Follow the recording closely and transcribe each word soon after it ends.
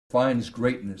Finds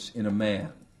greatness in a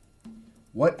man?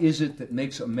 What is it that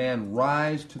makes a man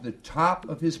rise to the top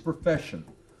of his profession?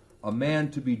 A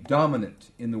man to be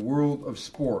dominant in the world of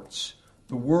sports,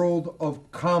 the world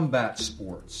of combat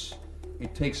sports.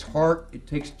 It takes heart, it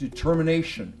takes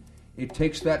determination, it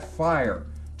takes that fire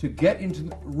to get into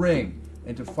the ring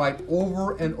and to fight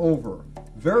over and over.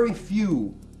 Very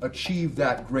few achieve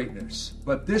that greatness,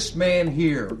 but this man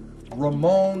here,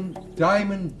 Ramon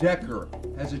Diamond Dekker,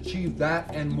 has achieved that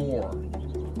and more.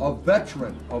 A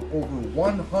veteran of over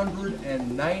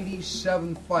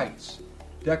 197 fights,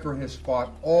 Dekker has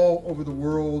fought all over the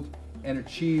world and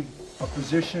achieved a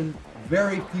position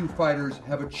very few fighters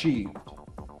have achieved.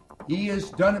 He has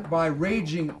done it by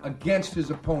raging against his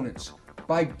opponents,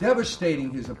 by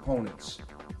devastating his opponents,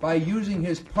 by using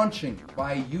his punching,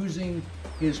 by using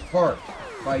his heart,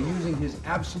 by using his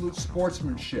absolute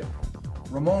sportsmanship.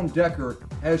 Ramon Dekker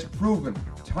has proven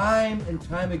time and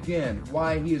time again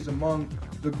why he is among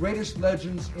the greatest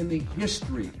legends in the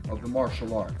history of the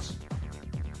martial arts.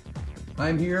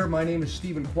 I'm here. My name is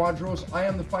Stephen Quadros. I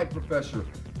am the Fight Professor.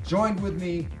 Joined with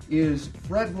me is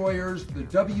Fred Royers, the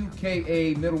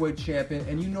WKA middleweight champion,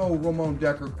 and you know Ramon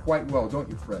Dekker quite well, don't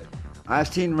you, Fred? I've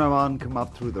seen Ramon come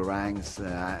up through the ranks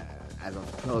as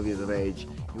of 12 years of age.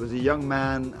 He was a young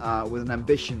man with an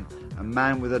ambition, a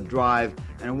man with a drive,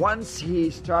 and once he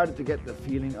started to get the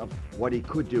feeling of what he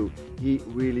could do, he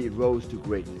really rose to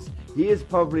greatness. He is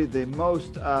probably the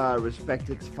most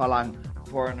respected Falang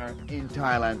foreigner in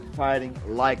Thailand, fighting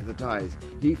like the Thais.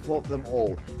 He fought them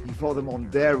all. He fought them on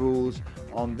their rules,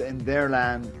 in their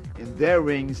land, in their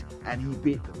rings, and he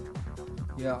beat them.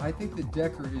 Yeah, I think that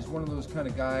Dekker is one of those kind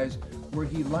of guys where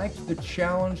he likes the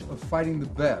challenge of fighting the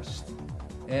best.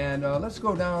 And let's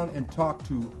go down and talk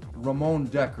to Ramon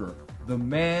Dekker, the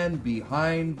man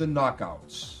behind the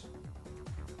knockouts.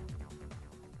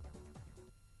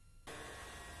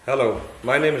 Hello,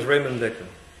 my name is Ramon Dekker.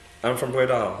 I'm from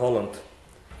Breda, Holland.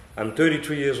 I'm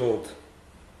 33 years old.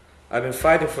 I've been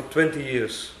fighting for 20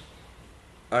 years.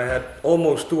 I had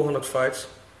almost 200 fights.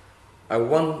 I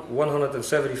won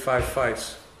 175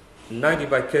 fights, 90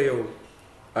 by KO.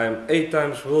 I am 8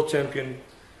 times world champion,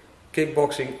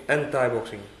 kickboxing and Thai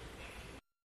boxing.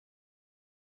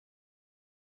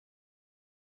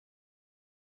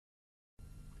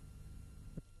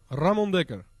 Ramon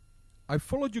Dekker, I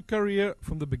followed your career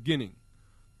from the beginning.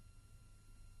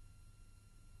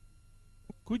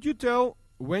 Could you tell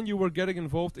when you were getting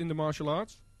involved in the martial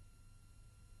arts?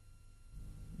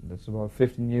 That's about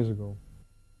 15 years ago.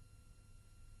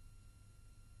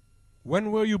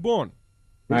 When were you born?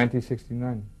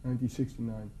 1969.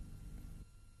 1969.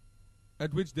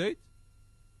 At which date?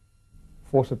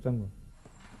 4 September.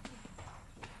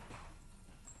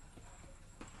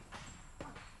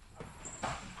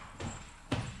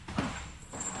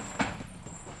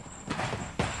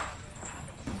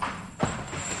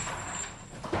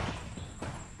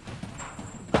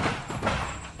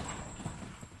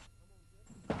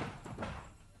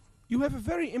 You have a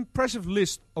very impressive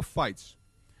list of fights.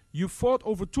 You fought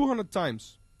over 200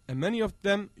 times, and many of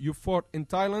them you fought in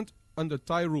Thailand under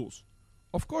Thai rules.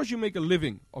 Of course you make a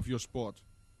living of your sport.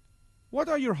 What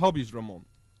are your hobbies, Ramon?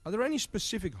 Are there any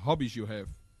specific hobbies you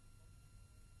have?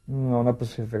 No, not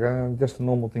specific. Just the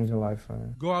normal things in life.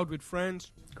 Go out with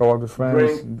friends? Go out with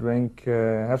friends, drink,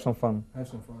 have some fun. Have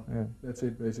some fun. Yeah. That's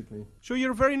it, basically. So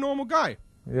you're a very normal guy?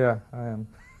 Yeah, I am.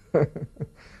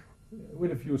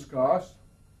 With a few scars.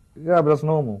 Yeah, but that's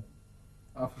normal.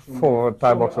 For a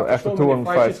Thai boxer, after 200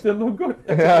 fights, fights. you still look good.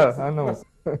 Yeah, I know.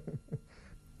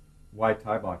 Why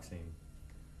Thai boxing?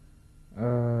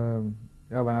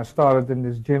 Yeah, when I started in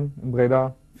this gym in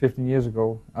Breda 15 years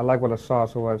ago, I liked what I saw,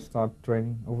 so I started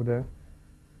training over there.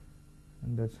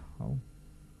 And that's how.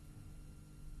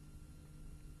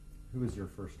 Who was your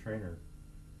first trainer?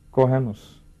 Cor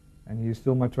Hammers, and he's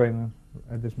still my trainer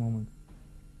at this moment.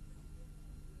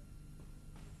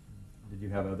 Did you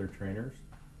have other trainers?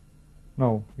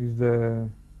 No, he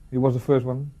was the first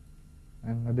one,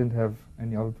 and I didn't have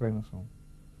any other trainers. So.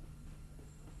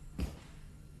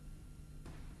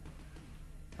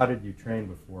 How did you train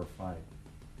before a fight?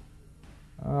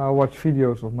 I watched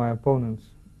videos of my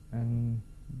opponents, and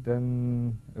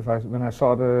then when I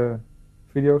saw the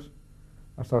videos,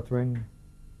 I started training.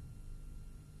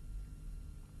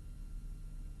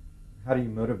 How do you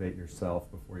motivate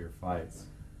yourself before your fights?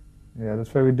 Yeah, that's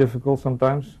very difficult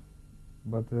sometimes,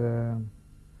 but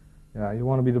yeah, you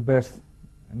want to be the best,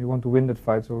 and you want to win that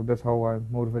fight, so that's how I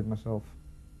motivate myself.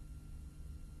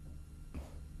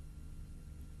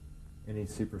 Any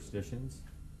superstitions?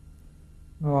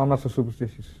 No, I'm not so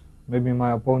superstitious. Maybe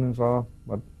my opponents are,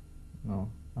 but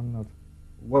no, I'm not.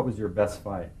 What was your best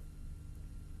fight?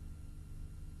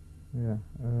 Yeah,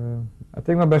 I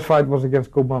think my best fight was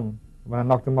against Koban when I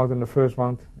knocked him out in the first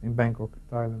round in Bangkok,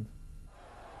 Thailand.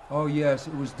 Oh yes,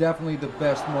 it was definitely the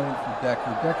best moment for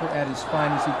Dekker. Dekker at his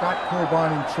finest. He got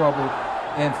Koban in trouble,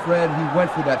 and Fred, he went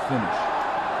for that finish.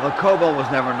 Well, Koban was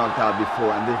never knocked out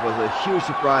before, and this was a huge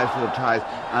surprise for the Thais.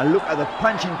 And look at the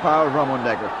punching power of Ramon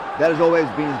Dekker. That has always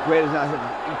been his greatest asset,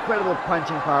 incredible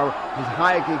punching power, his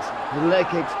high kicks, his leg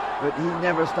kicks, but he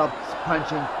never stopped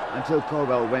punching until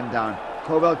Koban went down.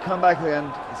 Koban come back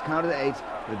again, it's counted 8,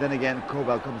 but then again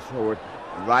Koban comes forward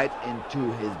right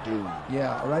into his doom.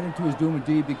 Yeah, right into his doom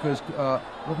indeed, because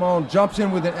Ramon jumps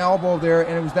in with an elbow there,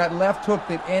 and it was that left hook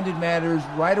that ended matters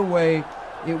right away.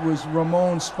 It was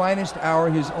Ramon's finest hour,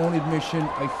 his own admission,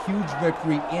 a huge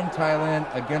victory in Thailand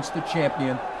against the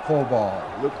champion, Koban.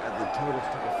 Look at the total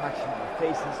stupefaction on the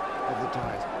faces of the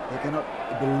Thais. They cannot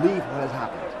believe what has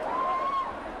happened.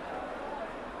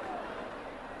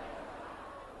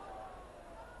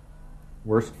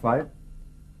 Worst fight?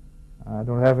 I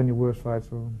don't have any worse fights.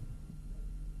 So.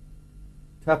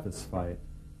 Toughest fight?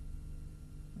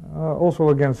 Also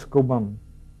against Koban.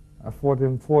 I fought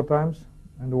him 4 times,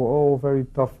 and they were all very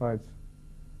tough fights.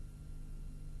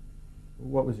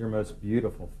 What was your most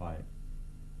beautiful fight?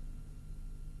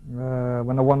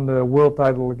 When I won the world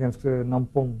title against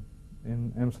Nampong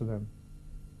in Amsterdam.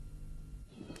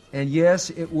 And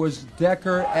yes, it was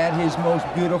Dekker at his most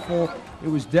beautiful. It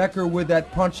was Dekker with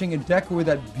that punching and Dekker with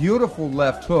that beautiful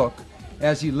left hook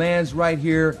as he lands right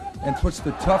here and puts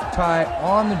the tough Thai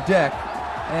on the deck.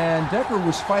 And Dekker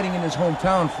was fighting in his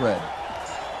hometown, Fred.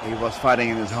 He was fighting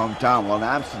in his hometown, well, in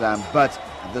Amsterdam, but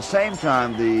at the same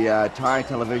time the Thai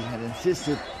television had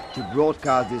insisted to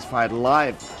broadcast this fight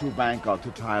live to Bangkok, to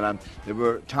Thailand. There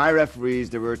were Thai referees,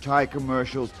 there were Thai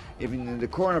commercials, even in the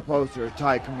corner post there are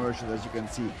Thai commercials, as you can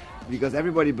see, because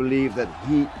everybody believed that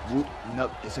he would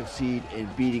not succeed in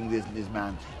beating this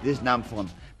man, this Namphon.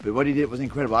 But what he did was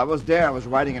incredible. I was there, I was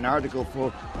writing an article for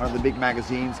one of the big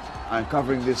magazines and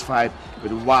covering this fight,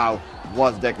 but wow,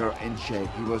 was Dekker in shape.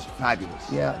 He was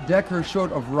fabulous. Yeah, Dekker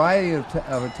showed a variety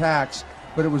of attacks,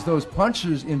 but it was those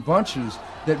punches in bunches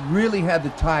that really had the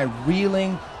Thai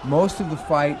reeling most of the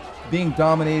fight, being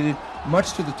dominated.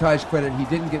 Much to the Thai's credit, he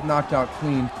didn't get knocked out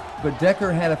clean, but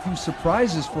Dekker had a few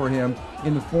surprises for him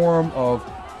in the form of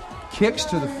kicks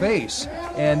to the face.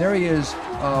 And there he is,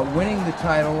 winning the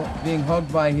title, being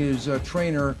hugged by his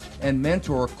trainer and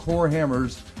mentor, Cor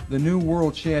Hammers, the new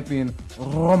world champion,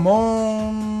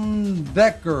 Ramon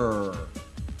Dekker.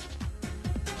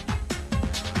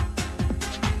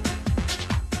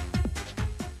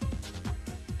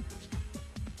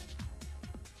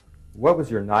 What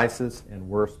was your nicest and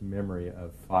worst memory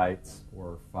of fights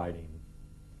or fighting?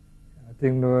 I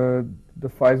think the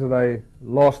fights that I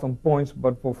lost on points,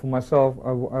 but for myself,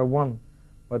 I won.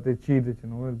 But they cheated, you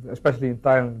know, especially in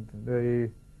Thailand. They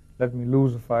let me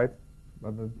lose a fight,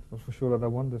 but it was for sure that I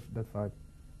won that fight.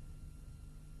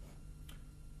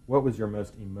 What was your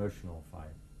most emotional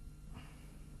fight?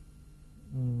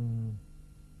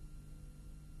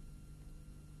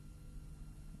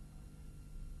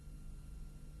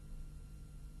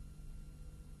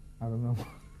 I don't know.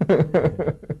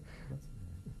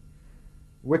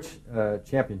 Which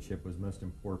championship was most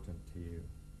important to you?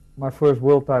 My first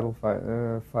world title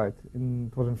fight.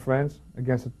 It was in France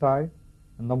against a Thai,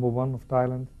 a #1 of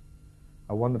Thailand.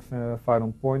 I won the fight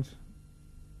on points.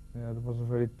 Yeah, it was a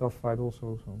very tough fight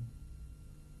also. So.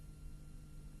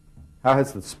 How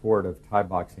has the sport of Thai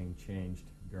boxing changed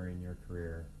during your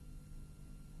career?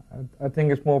 I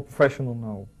think it's more professional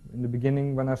now. In the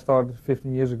beginning, when I started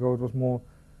 15 years ago, it was more,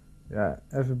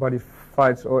 everybody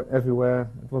fights everywhere.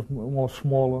 It was more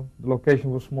smaller. The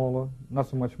location was smaller, not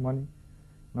so much money.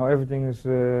 Now everything is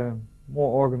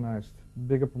more organized.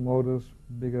 Bigger promoters,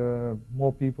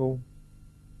 more people,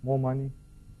 more money.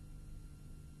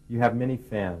 You have many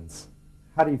fans.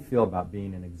 How do you feel about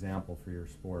being an example for your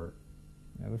sport?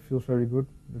 Yeah, that feels very good.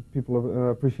 That people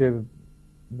appreciate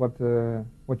what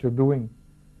you're doing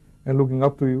and looking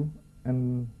up to you,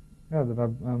 and that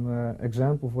I'm an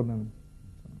example for them.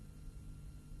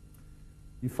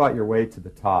 You fought your way to the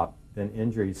top, then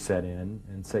injuries set in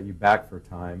and set you back for a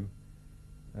time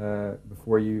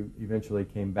before you eventually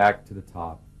came back to the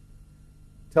top.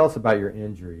 Tell us about your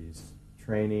injuries,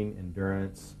 training,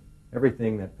 endurance,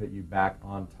 everything that put you back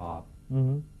on top.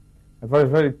 Mm-hmm. It was a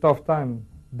very tough time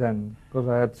then, because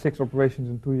I had 6 operations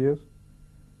in 2 years.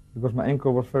 Because my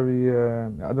ankle was very,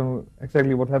 I don't know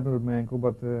exactly what happened with my ankle,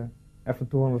 but after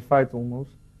 200 fights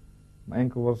almost, my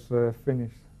ankle was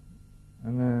finished.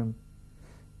 And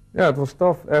it was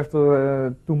tough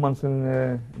after 2 months in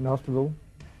the hospital.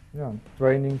 Yeah,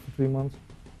 training for 3 months.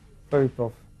 Very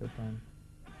tough that time.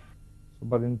 So,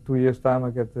 but in 2 years' time,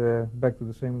 I get back to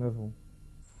the same level.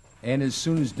 And as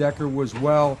soon as Dekker was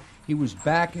well, he was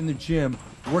back in the gym,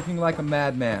 working like a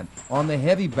madman, on the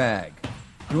heavy bag,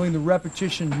 doing the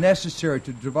repetition necessary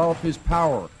to develop his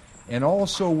power, and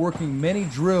also working many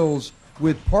drills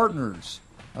with partners.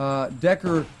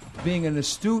 Dekker, being an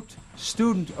astute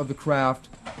student of the craft,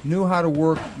 knew how to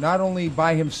work not only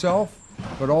by himself,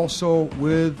 but also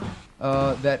with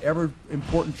that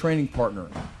ever-important training partner.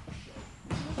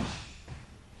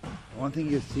 One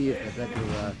thing you see at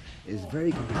Dekker is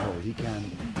very controlled. He can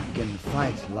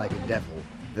fight like a devil.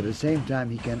 But at the same time,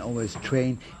 he can always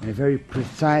train in a very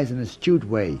precise and astute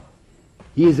way.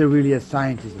 He is really a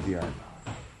scientist of the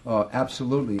art.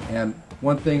 Absolutely. And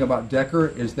one thing about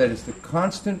Dekker is that it's the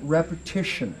constant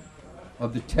repetition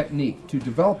of the technique, to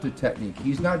develop the technique.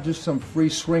 He's not just some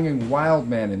free-swinging wild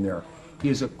man in there. He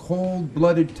is a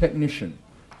cold-blooded technician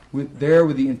with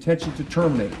the intention to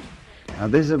terminate. Now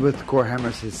this is with Cor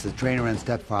Hammers, his trainer and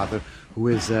stepfather, who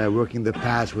is working the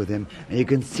pass with him. And you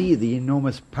can see the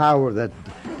enormous power that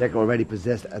Dekker already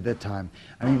possessed at that time.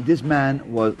 I mean, this man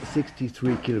was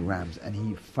 63 kilograms, and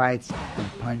he fights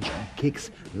and punches and kicks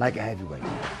like a heavyweight.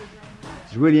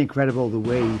 It's really incredible the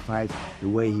way he fights, the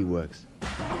way he works.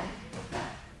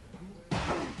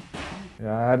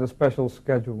 Yeah, I had a special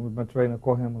schedule with my trainer,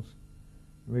 Cor Hammers.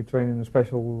 We train in a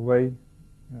special way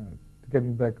to get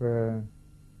me back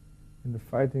in the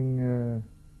fighting,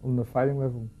 on the fighting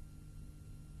level.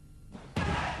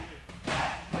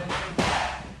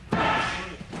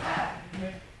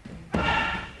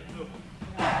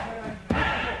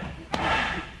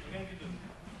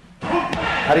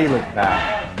 How do you look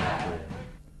back on that career?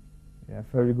 Yeah,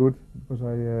 very good, because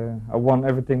I won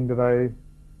everything that I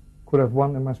could have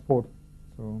won in my sport.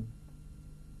 So.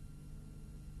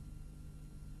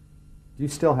 Do you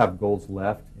still have goals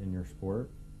left in your sport?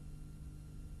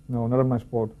 No, not in my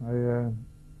sport.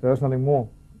 There's nothing more.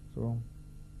 So.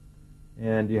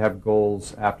 And do you have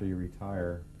goals after you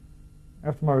retire?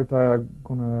 After my retire, I'm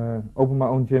gonna open my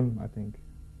own gym, I think.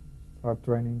 Start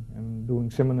training and doing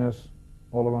seminars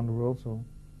all around the world. So.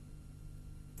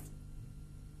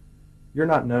 You're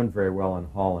not known very well in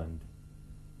Holland,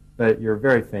 but you're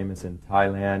very famous in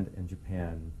Thailand and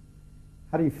Japan.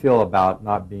 How do you feel about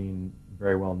not being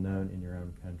very well known in your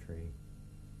own country?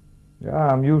 Yeah,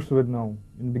 I'm used to it now.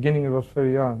 In the beginning it was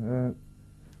very young.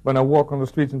 When I walk on the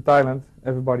streets in Thailand,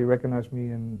 everybody recognizes me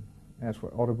and asks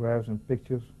for autographs and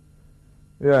pictures.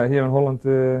 Yeah, here in Holland,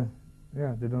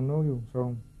 yeah, they don't know you,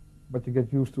 so, but you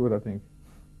get used to it, I think.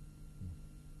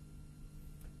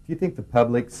 Do you think the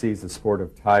public sees the sport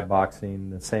of Thai boxing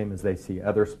the same as they see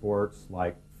other sports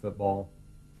like football?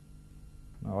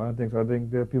 No, I don't think so. I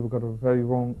think the people got a very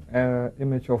wrong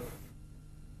image of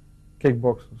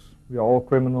kickboxers. We are all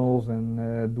criminals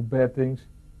and do bad things.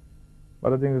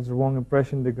 But I think it's the wrong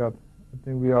impression they got. I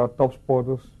think we are top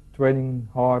sporters, training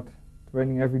hard,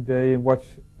 training every day, and watch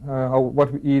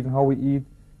what we eat and how we eat.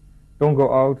 Don't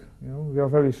go out. You know, we are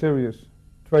very serious.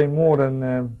 Train more than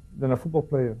a football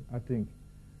player, I think.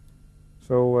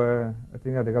 So I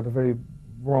think they got a very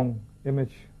wrong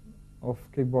image of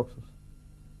kickboxers.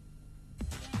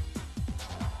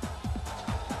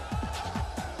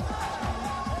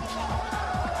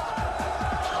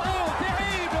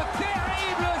 Terrible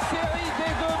série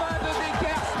des deux mains de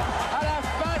Dekkers à la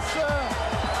face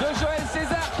de Joël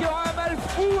César, qui aura un mal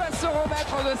fou à se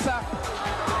remettre de ça.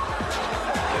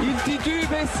 Il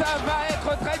titube et ça va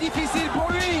être très difficile pour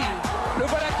lui. Le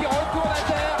voilà qui retourne à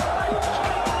terre.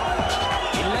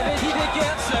 Il l'avait dit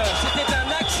Dekkers, c'était un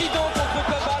accident contre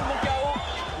Cabal, mon KO.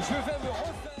 Je vais me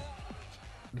refaire.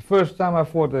 The first time I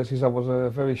fought Cesar was a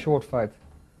very short fight.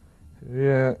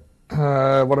 Yeah,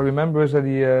 what I remember is that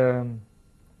he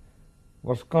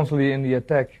was constantly in the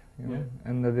attack, you know? Yeah.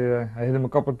 And that I hit him a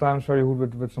couple of times very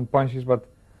good with some punches, but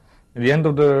at the end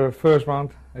of the first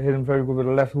round I hit him very good with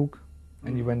a left hook,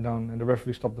 and he went down, and the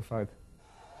referee stopped the fight.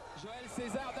 Joël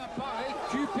César n'a pas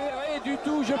récupéré du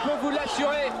tout, je peux vous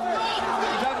l'assurer.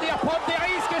 Il va venir prendre des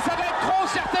risques et ça va être trop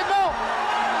certainement.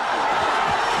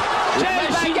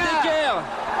 Quelle bagarre!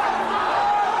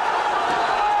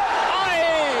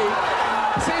 Allez!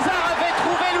 César avait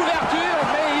trouvé l'ouverture,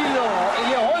 mais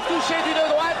il est retouché d'une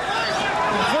droite.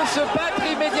 Il veut se battre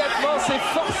immédiatement, c'est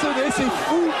forcené, c'est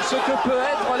fou ce que peut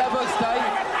être la boxe thaï.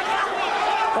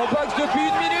 On boxe depuis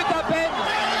 1 minute à peine.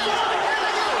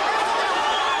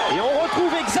 Et on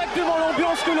retrouve exactement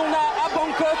l'ambiance que l'on a à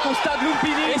Bangkok, au stade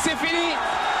Lumpini. Et c'est fini.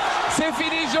 C'est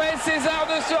fini, Joël César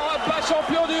ne sera pas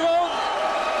champion du monde.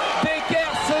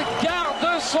 Dekkers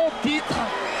garde son titre.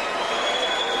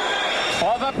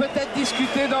 On va peut-être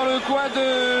discuter dans le coin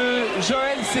de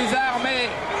Joël César, mais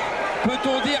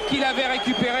Peut-on dire qu'il avait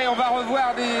récupéré? On va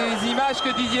revoir des images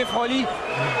que Didier Froli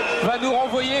va nous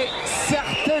renvoyer.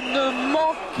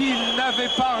 Certainement qu'il n'avait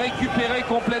pas récupéré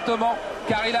complètement,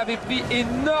 car il avait pris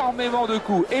énormément de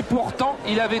coups. Et pourtant,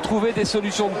 il avait trouvé des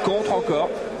solutions de contre encore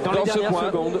dans les dernières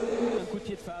secondes. Un coup de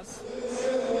pied de face.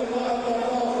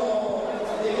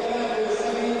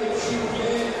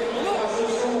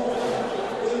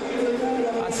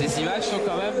 Ces images sont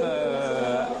quand même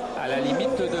à la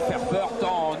limite de faire peur,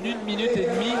 tant en 1 minute et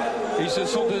demie, ils se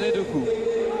sont donné 2 coups.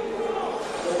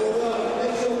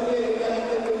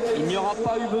 Il n'y aura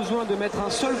pas eu besoin de mettre un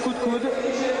seul coup de coude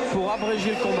pour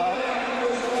abréger le combat.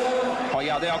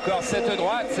 Regardez encore cette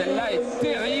droite, celle-là est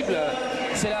terrible.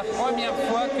 C'est la première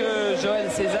fois que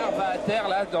Joël César va à terre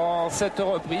là dans cette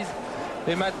reprise.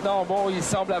 Et maintenant, bon, il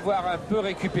semble avoir un peu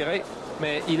récupéré,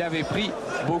 mais il avait pris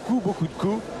beaucoup de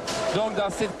coups. Donc dans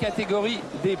cette catégorie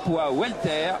des poids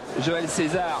welter, Joël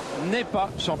César n'est pas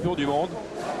champion du monde.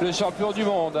 Le champion du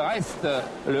monde reste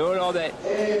le Hollandais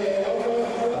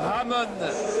Ramon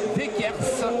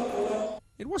Dekkers.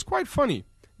 It was quite funny.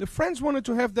 The friends wanted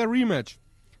to have their rematch.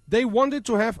 They wanted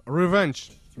to have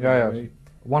revenge. Yeah.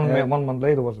 One month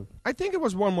later was it? I think it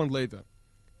was 1 month later.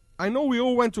 I know we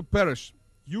all went to Paris.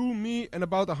 You, me, and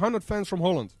about 100 fans from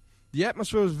Holland. The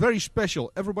atmosphere was very special.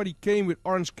 Everybody came with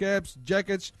orange caps,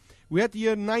 jackets. We had the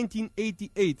year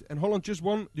 1988, and Holland just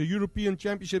won the European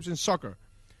Championships in soccer.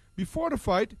 Before the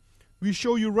fight, we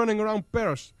show you running around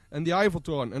Paris and the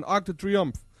Eiffeltoren and Arc de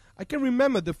Triomphe. I can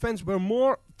remember the fans were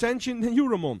more tension than you,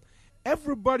 Ramon.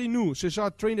 Everybody knew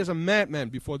César trained as a madman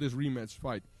before this rematch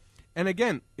fight. And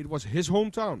again, it was his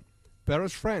hometown,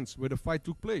 Paris, France, where the fight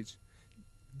took place.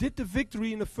 Did the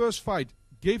victory in the first fight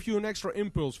give you an extra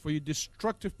impulse for your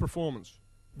destructive performance?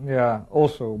 Yeah,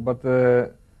 also, but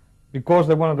because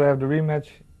they wanted to have the rematch,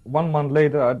 1 month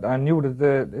later I knew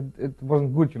that it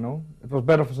wasn't good, you know. It was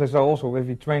better for César also if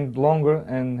he trained longer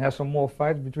and had some more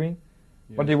fights between.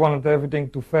 Yeah. But he wanted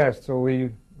everything too fast, so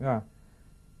it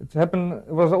happened.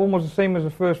 It was almost the same as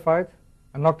the first fight.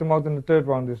 I knocked him out in the 3rd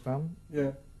round this time.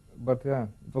 Yeah. But yeah,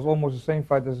 it was almost the same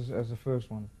fight as the first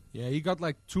one. Yeah, he got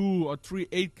like 2 or 3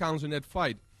 8 counts in that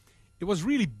fight. It was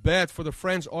really bad for the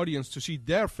French audience to see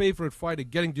their favorite fighter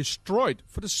getting destroyed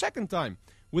for the 2nd time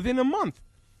within a month.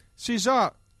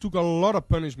 César took a lot of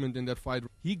punishment in that fight.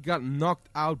 He got knocked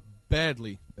out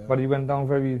badly. Yeah. But he went down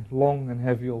very long and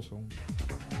heavy also.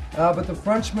 But the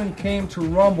Frenchman came to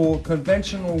rumble.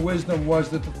 Conventional wisdom was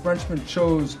that the Frenchman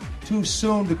chose too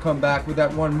soon to come back with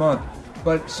that 1 month.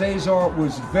 But César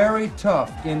was very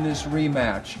tough in this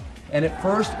rematch. And at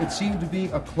first, it seemed to be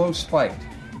a close fight.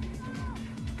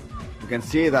 You can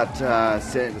see that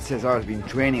César has been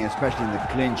training, especially in the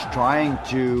clinch, trying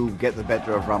to get the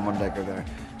better of Ramon Dekker there.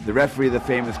 The referee, the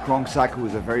famous Kronksak, who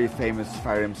is a very famous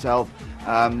fighter himself.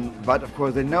 But of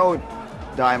course, they know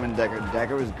Diamond Dekker.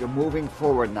 Dekker is moving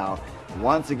forward now,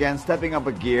 once again stepping up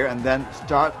a gear and then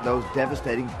start those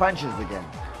devastating punches again.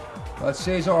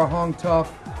 César hung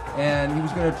tough, and he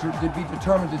was going to be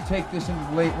determined to take this into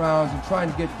the late rounds and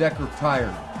trying to get Dekker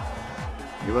tired.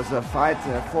 It was a fight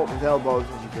fought with elbows,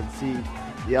 as you can see.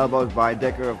 The elbows by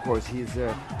Dekker, of course, he's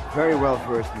very well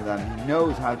versed in them. He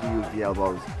knows how to use the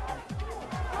elbows.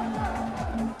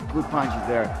 Good punches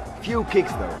there. Few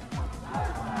kicks though.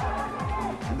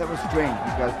 And that was strange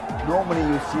because normally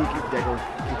you see Dekker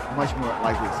kick much more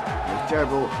like this. Those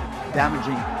terrible,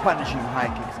 damaging, punishing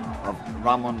high kicks of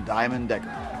Ramon Diamond Dekker.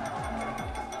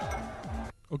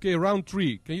 Okay, round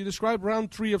 3. Can you describe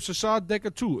round 3 of César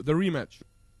Dekker 2, the rematch?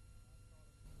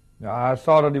 Yeah, I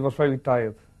saw that he was very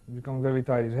tired. He became very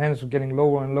tired. His hands were getting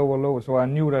lower and lower. So I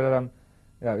knew that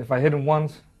if I hit him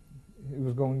once, he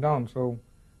was going down. So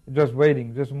just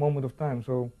waiting, just a moment of time.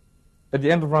 So at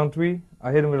the end of round 3,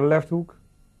 I hit him with a left hook.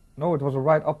 No, it was a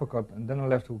right uppercut and then a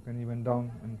left hook, and he went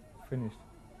down and finished.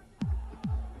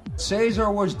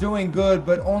 César was doing good,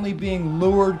 but only being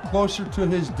lured closer to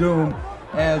his doom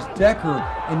as Dekker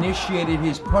initiated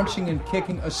his punching and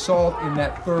kicking assault in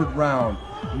that 3rd round.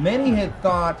 Many had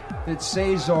thought that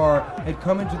César had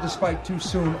come into this fight too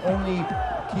soon, only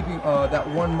keeping that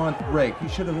 1 month break. He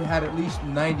should have had at least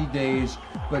 90 days,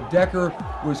 but Dekker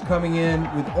was coming in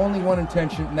with only one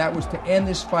intention, and that was to end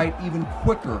this fight even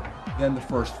quicker than the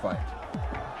first fight.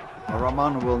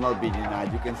 Ramon will not be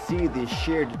denied. You can see the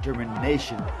sheer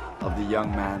determination of the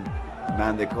young man, the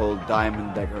man they call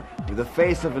Diamond Dekker, with the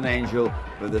face of an angel,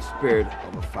 with the spirit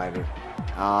of a fighter.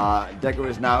 Dekker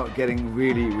is now getting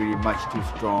really much too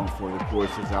strong for the poor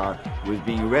César, who is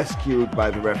being rescued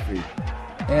by the referee.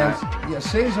 And yeah,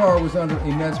 Cesar was under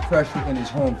immense pressure in his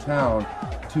hometown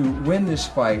to win this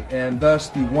fight, and thus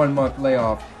the 1 month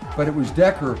layoff. But it was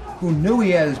Dekker who knew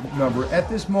he had his number. At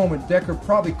this moment, Dekker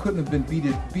probably couldn't have been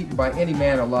beaten by any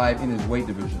man alive in his weight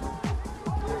division.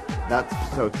 That's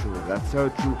so true. That's so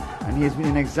true. And he has been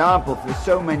an example for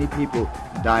so many people,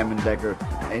 Diamond Dekker,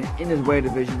 in his weight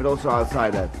division, but also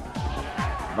outside that.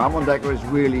 Ramon Dekker is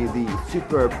really the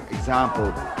superb example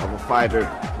of a fighter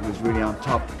who is really on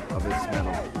top of his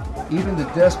medal. Even the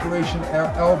desperation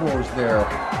elbows there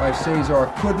by Cesar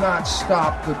could not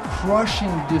stop the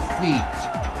crushing defeat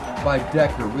by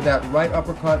Dekker with that right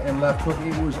uppercut and left hook.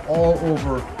 It was all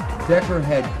over. Dekker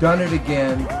had done it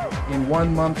again in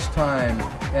 1 month's time,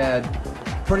 had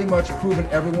pretty much proven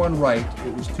everyone right.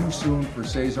 It was too soon for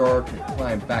Cesar to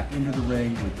climb back into the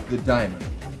ring with the diamond.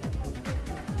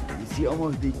 You see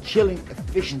almost the chilling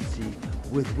efficiency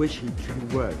with which he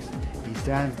works. He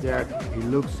stands there, he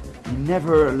looks, he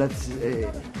never lets his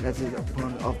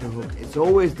opponent off the hook. It's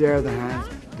always there, the hands,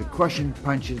 the crushing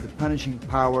punches, the punishing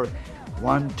power.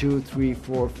 1, 2, 3,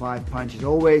 4, 5 punches.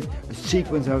 Always a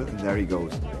sequence of it, and there he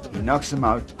goes. He knocks him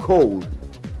out cold.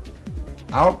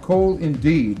 Out cold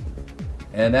indeed.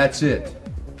 And that's it.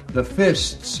 The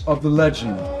fists of the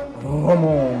legend,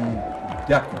 Ramon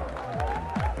Dekker.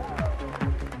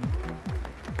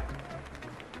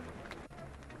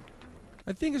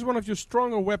 I think it's one of your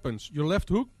stronger weapons, your left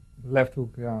hook. Left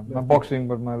hook, yeah. My boxing,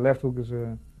 but my left hook is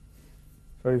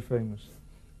very famous.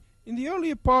 In the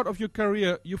earlier part of your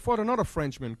career, you fought another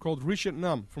Frenchman called Richard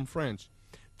Nam from France.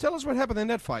 Tell us what happened in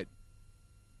that fight.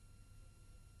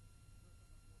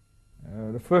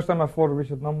 The first time I fought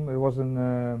Richard Nam, it was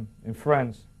in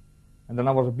France. And then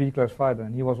I was a B-class fighter,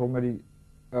 and he was already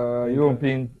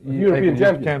European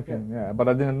champion. Yeah, but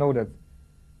I didn't know that.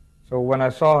 So when I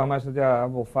saw him, I said, yeah, I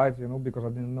will fight, because I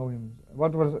didn't know him.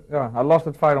 I lost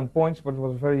that fight on points, but it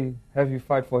was a very heavy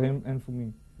fight for him and for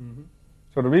me. Mm-hmm.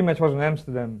 So the rematch was in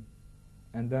Amsterdam.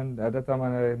 And then at that time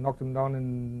I knocked him down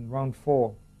in round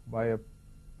 4 by a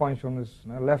punch on his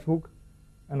left hook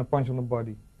and a punch on the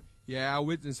body. Yeah, I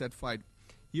witnessed that fight.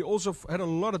 He also had a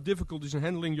lot of difficulties in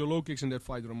handling your low kicks in that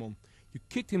fight, Ramon. You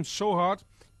kicked him so hard,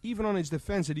 even on his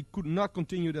defense, that he could not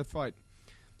continue that fight.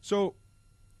 So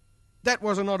that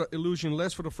was another illusion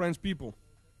less for the French people.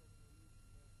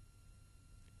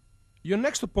 Your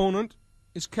next opponent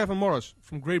is Kevin Morris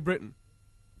from Great Britain.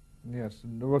 Yes,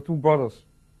 there were 2 brothers.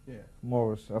 Yeah.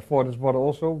 Morris. I fought his brother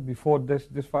also before this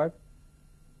fight.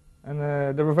 And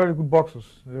they were very good boxers.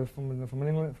 They're from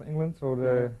England, so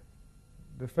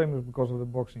they're famous because of the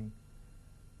boxing.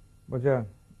 But yeah,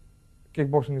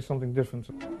 kickboxing is something different.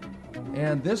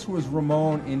 And this was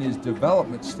Ramon in his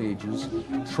development stages,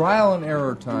 trial and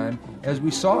error time, as we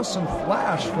saw some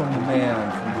flash from the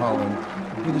man from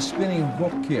Holland with a spinning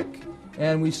hook kick.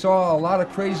 And we saw a lot of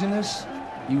craziness.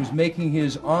 He was making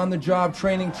his on-the-job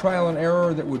training, trial and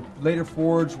error, that would later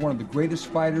forge one of the greatest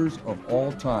fighters of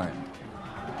all time.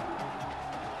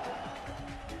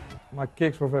 My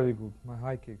kicks were very good, my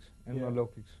high kicks and my low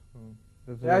kicks.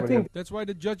 I think that's why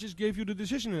the judges gave you the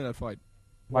decision in that fight.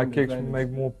 My kicks make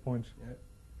more points. Yeah.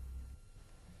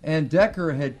 And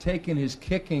Dekker had taken his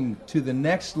kicking to the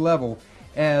next level,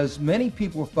 as many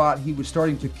people thought he was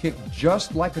starting to kick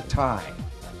just like a Thai.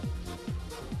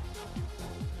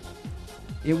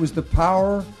 It was the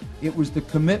power, it was the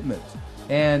commitment.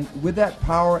 And with that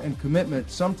power and commitment,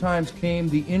 sometimes came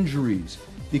the injuries,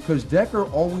 because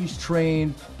Dekker always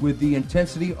trained with the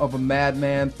intensity of a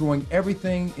madman, throwing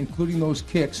everything, including those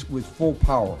kicks, with full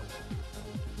power.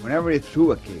 Whenever he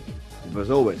threw a kick, it was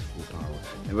always full power.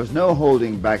 There was no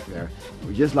holding back there. It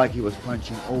was just like he was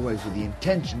punching, always with the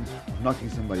intention of knocking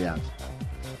somebody out.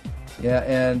 Yeah,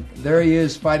 and there he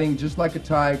is fighting just like a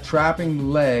Thai, trapping the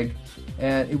leg.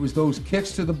 And it was those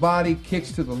kicks to the body,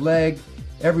 kicks to the leg,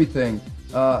 everything,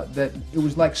 that it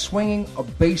was like swinging a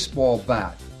baseball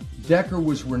bat. Dekker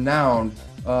was renowned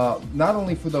not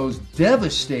only for those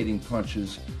devastating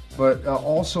punches, but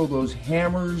also those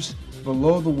hammers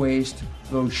below the waist,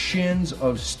 those shins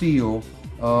of steel,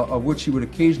 of which he would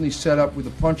occasionally set up with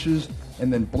the punches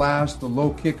and then blast the low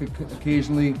kick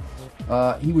occasionally.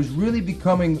 He was really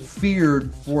becoming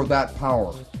feared for that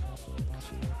power.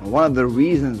 One of the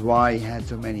reasons why he had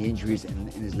so many injuries in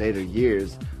his later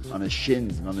years on his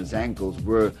shins and on his ankles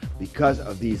were because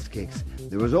of these kicks.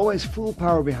 There was always full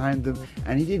power behind them,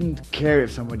 and he didn't care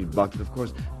if somebody blocked it. Of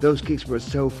course, those kicks were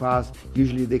so fast,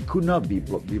 usually they could not be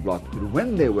blocked. But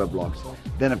when they were blocked,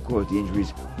 then of course the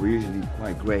injuries were usually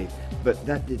quite great. But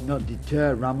that did not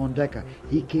deter Ramon Dekker.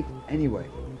 He kicked anyway.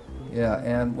 Yeah,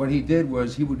 and what he did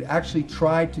was he would actually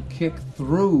try to kick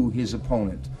through his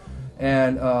opponent.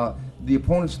 And the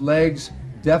opponent's legs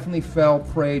definitely fell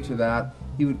prey to that.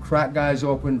 He would crack guys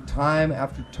open time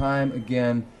after time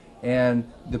again, and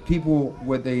the people,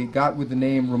 what they got with the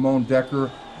name Ramon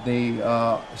Dekker, they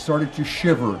started to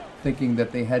shiver, thinking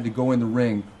that they had to go in the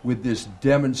ring with this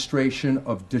demonstration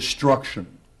of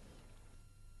destruction.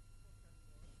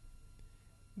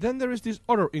 Then there is this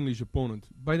other English opponent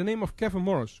by the name of Kevin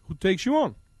Morris, who takes you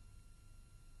on.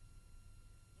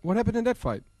 What happened in that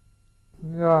fight?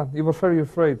 Yeah, he was very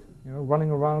afraid, running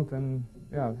around, and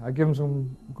yeah, I gave him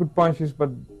some good punches,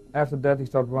 but after that he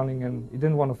started running and he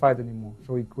didn't want to fight anymore,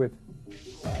 so he quit.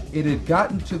 It had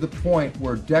gotten to the point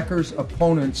where Dekker's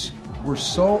opponents were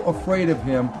so afraid of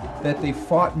him that they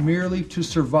fought merely to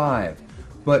survive.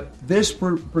 But this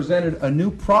presented a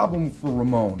new problem for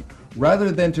Ramon.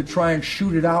 Rather than to try and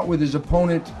shoot it out with his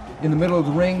opponent in the middle of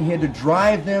the ring, he had to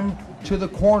drive them to the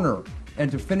corner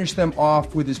and to finish them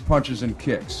off with his punches and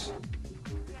kicks.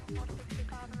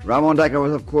 Ramon Dekker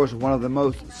was, of course, one of the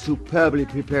most superbly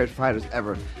prepared fighters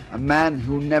ever, a man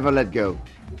who never let go.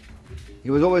 He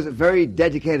was always very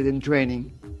dedicated in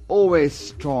training, always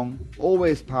strong,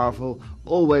 always powerful,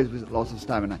 always with lots of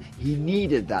stamina. He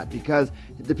needed that because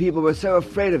the people were so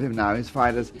afraid of him now, his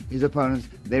fighters, his opponents,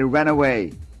 they ran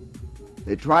away.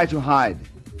 They tried to hide,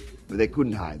 but they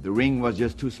couldn't hide. The ring was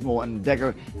just too small, and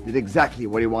Dekker did exactly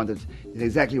what he wanted, did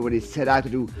exactly what he set out to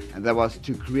do, and that was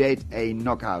to create a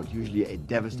knockout, usually a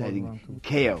devastating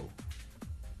KO.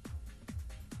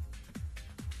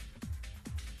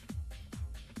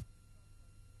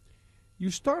 You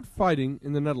start fighting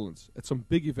in the Netherlands at some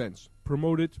big events,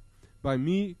 promoted by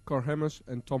me, Cor Hemmers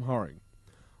and Tom Haring.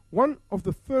 One of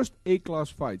the first A-class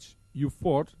fights you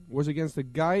fought was against a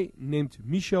guy named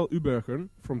Michel Ubergen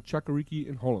from Chacariki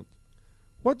in Holland.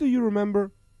 What do you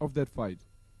remember of that fight?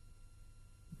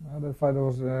 That fighter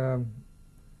was,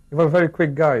 he was a very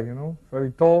quick guy,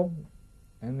 very tall,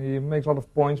 and he makes a lot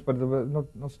of points, but they were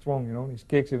not strong, His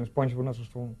kicks and his punches were not so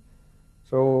strong.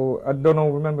 So I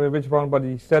don't remember which one, but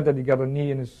he said that he got a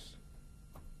knee in his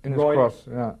cross,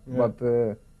 but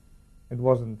it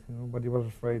wasn't, but he was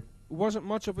afraid. Wasn't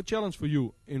much of a challenge for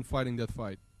you in fighting that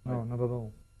fight? No, not at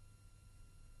all.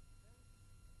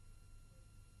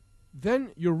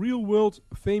 Then your real world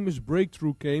famous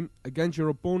breakthrough came against your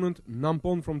opponent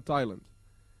Nampon from Thailand.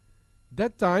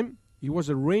 That time he was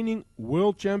a reigning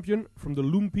world champion from the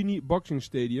Lumpini boxing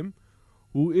stadium,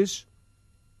 who is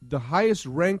the highest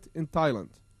ranked in Thailand.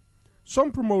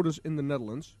 Some promoters in the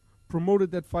Netherlands promoted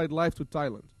that fight live to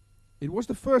Thailand. It was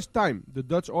the first time the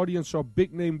Dutch audience saw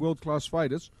big name world class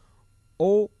fighters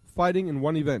all fighting in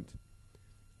one event.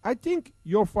 I think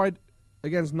your fight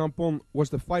against Nampon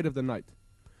was the fight of the night.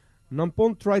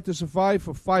 Nampon tried to survive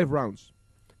for 5 rounds.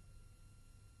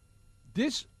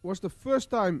 This was the first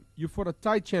time you fought a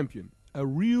Thai champion, a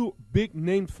real big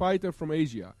named fighter from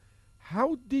Asia.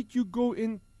 How did you go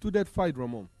into that fight,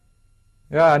 Ramon?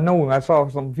 Yeah, I know him. I saw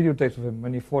some videotapes of him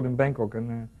when he fought in Bangkok,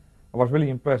 and I was really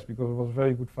impressed because he was a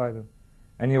very good fighter.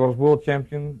 And he was world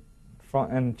champion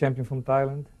and champion from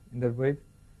Thailand in that weight.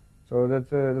 So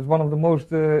that's one of the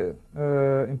most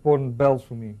important belts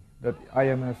for me, that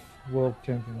IMF World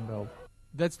Champion belt.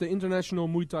 That's the International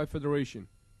Muay Thai Federation.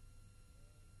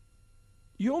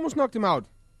 You almost knocked him out.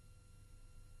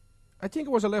 I think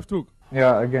it was a left hook.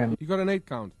 Yeah, again. You got an 8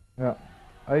 count. Yeah.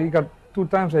 He got 2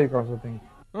 times 8 counts, I think.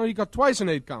 No, he got twice an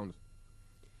 8 count.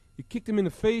 You kicked him in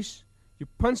the face, you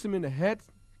punched him in the head,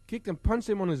 kicked and punched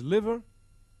him on his liver.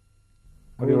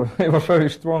 But he was very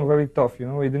strong, very tough, He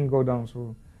didn't go down,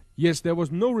 so... Yes, there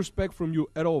was no respect from you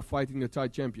at all fighting the Thai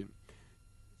champion.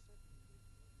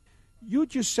 You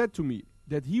just said to me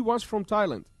that he was from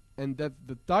Thailand and that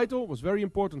the title was very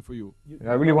important for you. Yeah,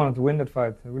 I really wanted to win that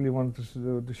fight. I really wanted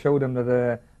to show them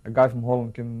that a guy from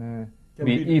Holland can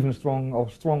be even strong or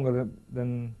stronger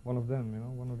than one of them,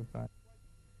 one of the Thai.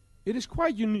 It is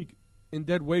quite unique in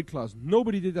that weight class.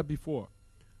 Nobody did that before.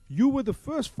 You were the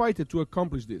first fighter to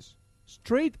accomplish this.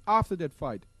 Straight after that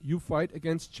fight, you fight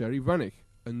against Cherry Vanek,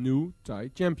 a new Thai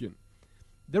champion.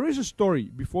 There is a story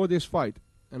before this fight,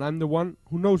 and I'm the one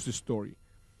who knows this story.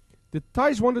 The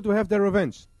Thais wanted to have their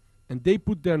revenge, and they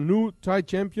put their new Thai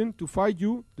champion to fight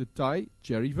you, the Thai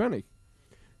Cherry Vanek.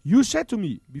 You said to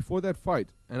me before that fight,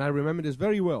 and I remember this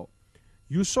very well,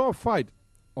 you saw a fight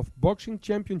of boxing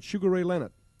champion Sugar Ray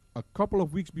Leonard a couple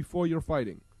of weeks before your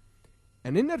fighting.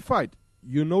 And in that fight,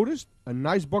 you noticed a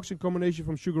nice boxing combination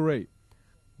from Sugar Ray.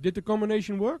 Did the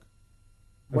combination work?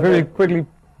 Very quickly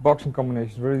boxing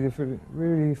combination,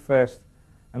 really fast.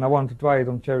 And I wanted to try it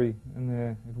on Cherry,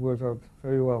 and it worked out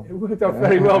very well. It worked out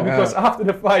very well because after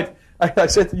the fight, I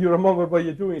said to you, Ramon, what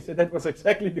you're doing? He said that was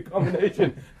exactly the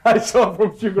combination I saw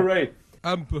from Sugar Ray.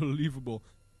 Unbelievable.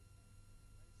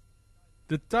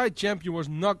 The Thai champion was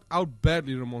knocked out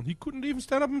badly, Ramon. He couldn't even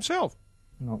stand up himself.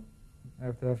 No, I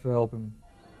have to help him.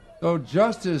 So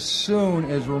just as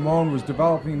soon as Ramon was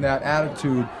developing that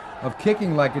attitude of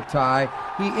kicking like a Thai,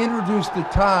 he introduced the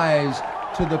Thais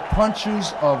to the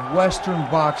punches of Western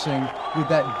boxing with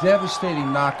that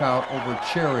devastating knockout over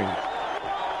Cherry.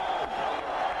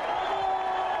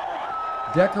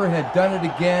 Dekker had done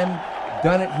it again,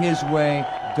 done it his way,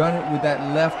 done it with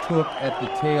that left hook at the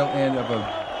tail end of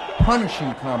a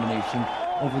punishing combination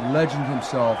over the legend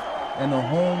himself, and the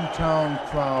hometown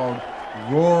crowd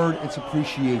roared its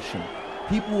appreciation.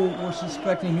 People were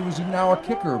suspecting he was now a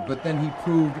kicker, but then he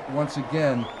proved once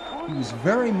again he was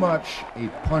very much a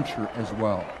puncher as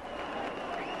well.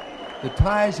 The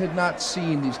Thais had not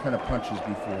seen these kind of punches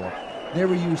before. They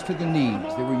were used to the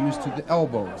knees, they were used to the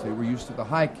elbows, they were used to the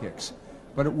high kicks.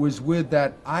 But it was with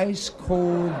that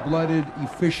ice-cold-blooded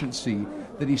efficiency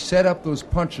that he set up those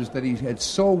punches that he had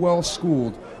so well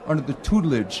schooled under the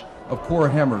tutelage of Cor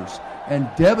Hemmers and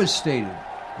devastated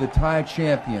the Thai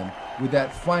champion with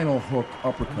that final hook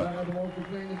uppercut.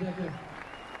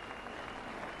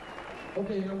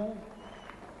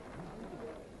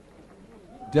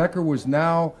 Dekker was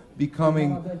now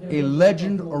becoming a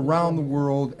legend around the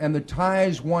world, and the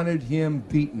Thais wanted him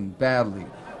beaten badly.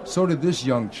 So did this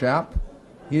young chap.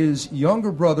 His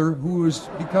younger brother, who was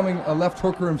becoming a left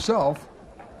hooker himself,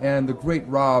 and the great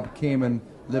Rob came and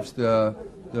lifts the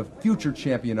future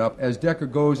champion up as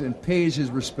Dekker goes and pays his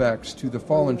respects to the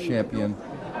fallen champion.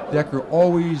 Dekker,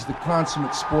 always the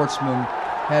consummate sportsman,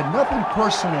 had nothing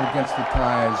personal against the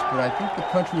Thais, but I think the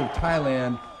country of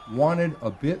Thailand wanted a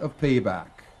bit of payback.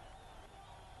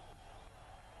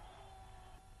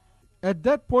 At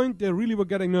that point, they really were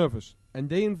getting nervous, and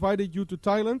they invited you to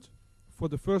Thailand for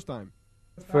the first time.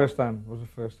 First time, it was the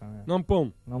first time, yeah.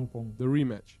 Nampon, Nampon. the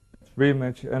rematch.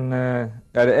 Rematch, and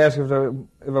they asked if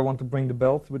I want to bring the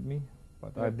belt with me,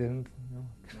 but I didn't.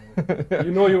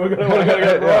 You know you were going to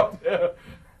get robbed.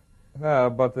 Yeah,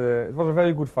 but it was a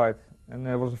very good fight, and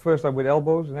it was the first time with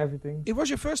elbows and everything. It was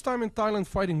your first time in Thailand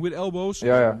fighting with elbows?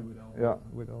 Yeah,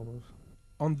 with elbows.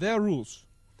 On their rules.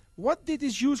 What did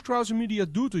this huge crowds and media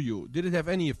do to you? Did it have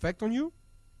any effect on you?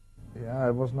 Yeah,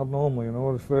 it was not normal, you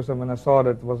know. The first time when I saw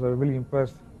that, was really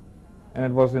impressed. And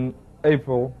it was in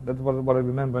April, that was what I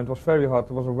remember. And it was very hot,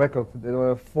 it was a record. There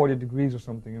were 40 degrees or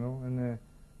something, you know. And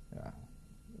yeah,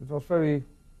 it was very,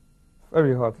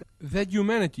 very hot. That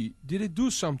humanity, did it do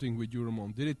something with you,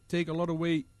 Ramon? Did it take a lot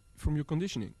away from your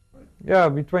conditioning? Yeah,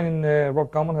 we trained in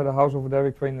Rob Kaman, had a house over there.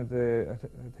 We trained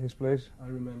at his place. I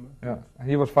remember. Yeah, and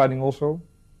he was fighting also.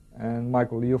 And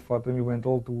Michael Leo fought, and we went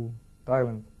all to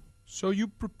Thailand. So you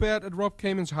prepared at Rob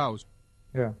Kaman's house?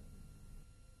 Yeah.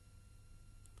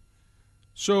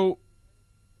 So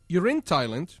you're in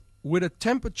Thailand with a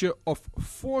temperature of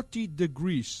 40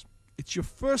 degrees. It's your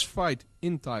first fight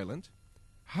in Thailand.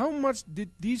 How much did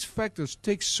these factors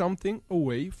take something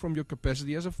away from your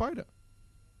capacity as a fighter?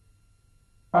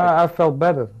 I felt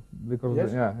better because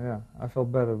Yes? I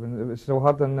felt better. When it's so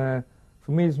hot, and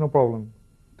for me it's no problem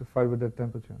to fight with that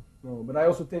temperature. No, but I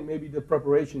also think maybe the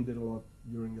preparation did a lot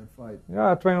during that fight.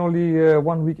 Yeah, I trained only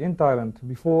 1 week in Thailand.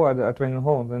 Before I trained in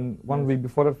Holland, and 1 week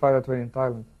before that fight I trained in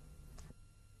Thailand.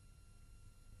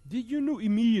 Did you know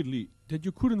immediately that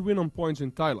you couldn't win on points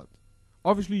in Thailand?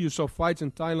 Obviously you saw fights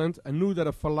in Thailand and knew that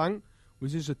a Phalang,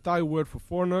 which is a Thai word for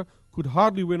foreigner, could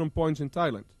hardly win on points in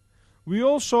Thailand. We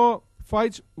all saw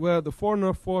fights where the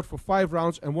foreigner fought for 5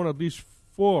 rounds and won at least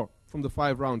 4 from the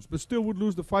 5 rounds, but still would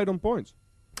lose the fight on points.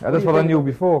 Yeah, that's what I knew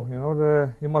before. You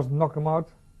know, you must knock him out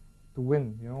to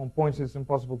win. You know, on points it's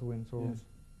impossible to win. So, Yes.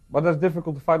 but that's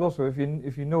difficult to fight also. If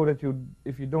you know that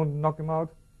if you don't knock him out,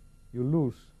 you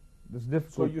lose. That's So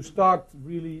difficult. you start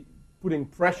really putting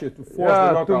pressure to force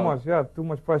the knockout. too much. Yeah, too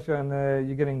much pressure, and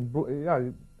you're getting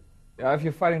if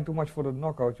you're fighting too much for the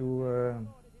knockout, you.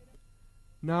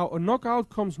 Now a knockout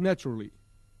comes naturally,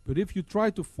 but if you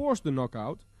try to force the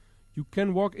knockout, you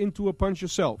can walk into a punch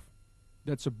yourself.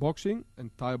 That's a boxing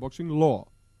and Thai boxing law.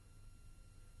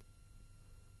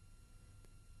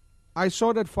 I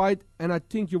saw that fight and I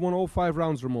think you won all 5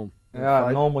 rounds, Ramon.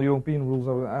 Yeah, normal European rules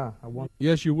are. I won.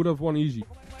 Yes, you would have won easy.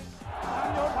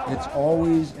 It's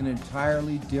always an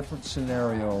entirely different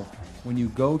scenario when you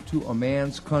go to a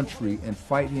man's country and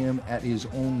fight him at his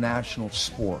own national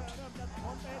sport.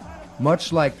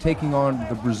 Much like taking on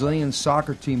the Brazilian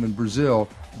soccer team in Brazil,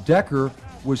 Dekker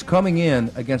was coming in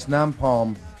against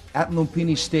Nampalm at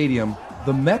Lumpini Stadium,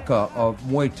 the mecca of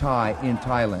Muay Thai in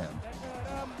Thailand.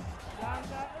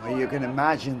 Well, you can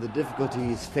imagine the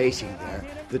difficulties facing there,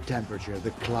 the temperature,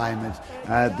 the climate,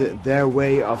 their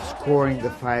way of scoring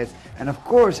the fights, and of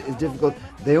course it's difficult.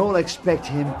 They all expect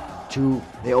him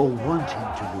they all want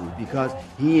him to lose because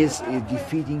he is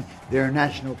defeating their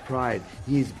national pride.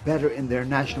 He is better in their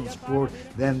national sport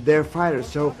than their fighters.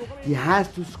 So he has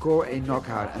to score a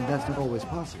knockout, and that's not always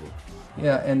possible.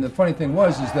 Yeah, and the funny thing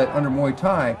is that under Muay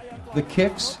Thai, the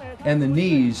kicks and the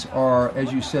knees are,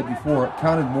 as you said before,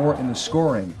 counted more in the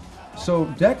scoring. So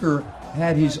Dekker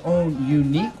had his own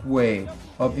unique way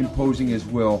of imposing his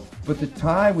will, but the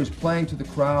Thai was playing to the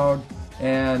crowd,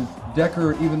 and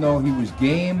Dekker, even though he was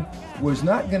game, was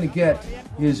not going to get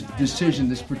his decision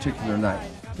this particular night.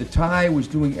 The Thai was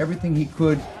doing everything he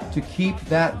could to keep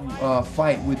that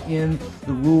fight within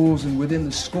the rules and within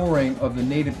the scoring of the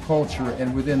native culture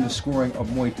and within the scoring of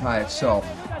Muay Thai itself.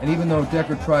 And even though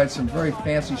Dekker tried some very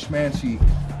fancy schmancy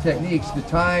techniques, the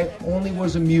Thai only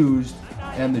was amused,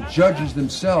 and the judges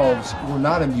themselves were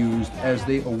not amused as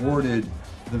they awarded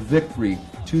the victory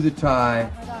to the Thai,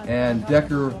 and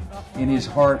Dekker, in his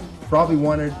heart, probably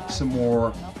wanted some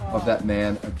more of that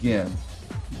man again.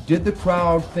 Did the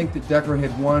crowd think that Dekker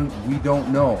had won? We don't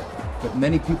know, but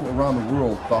many people around the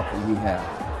world thought that he had.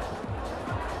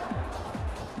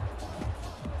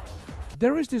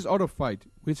 There is this other fight,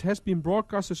 which has been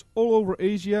broadcasted all over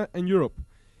Asia and Europe,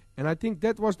 and I think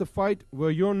that was the fight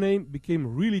where your name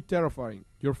became really terrifying,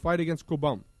 your fight against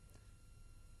Koban.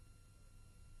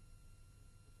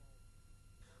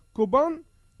 Koban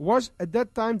was at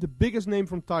that time the biggest name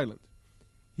from Thailand.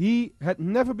 He had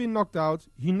never been knocked out.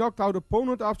 He knocked out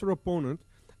opponent after opponent.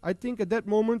 I think at that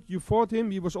moment you fought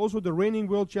him. He was also the reigning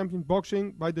world champion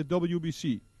boxing by the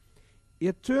WBC.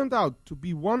 It turned out to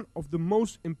be one of the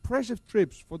most impressive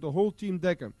trips for the whole team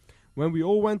Dekker when we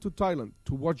all went to Thailand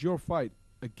to watch your fight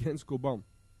against Koban.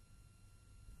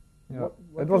 Yeah.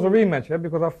 It was a rematch,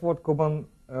 because I fought Koban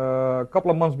a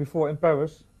couple of months before in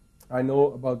Paris. I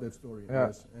know about that story. Yeah.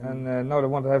 Yes. And now they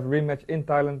want to have a rematch in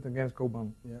Thailand against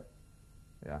Koban. Yeah.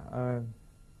 Yeah.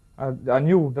 I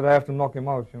knew that I have to knock him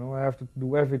out. I have to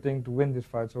do everything to win this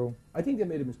fight. So I think they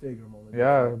made a mistake, Ramon.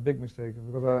 Yeah, a big mistake.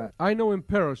 Because I know in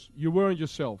Paris you weren't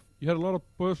yourself. You had a lot of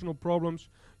personal problems.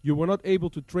 You were not able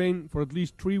to train for at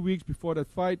least 3 weeks before that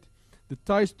fight. The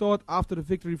Thais thought after the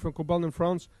victory from Koban in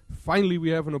France, finally we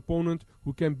have an opponent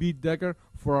who can beat Dekker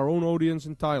for our own audience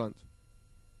in Thailand.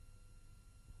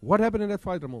 What happened in that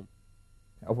fight, Ramon?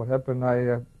 What happened,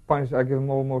 I gave him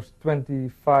almost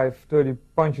 25, 30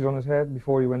 punches on his head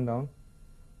before he went down.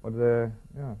 But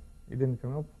he didn't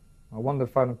come up. I won the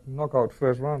fight knockout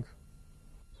first round.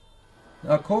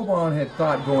 Now Koban had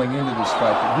thought going into this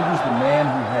fight that he was the man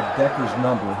who had Dekker's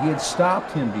number. He had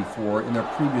stopped him before in their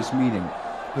previous meeting.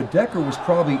 But Dekker was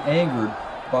probably angered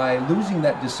by losing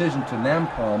that decision to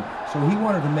Nampalm, so he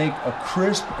wanted to make a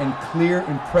crisp and clear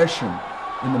impression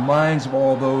in the minds of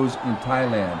all those in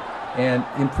Thailand. And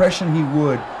impression he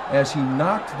would as he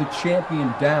knocked the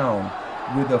champion down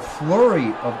with a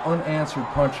flurry of unanswered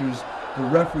punches. The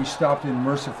referee stopped him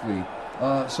mercifully.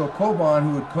 So Koban,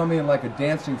 who had come in like a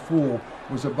dancing fool,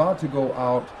 was about to go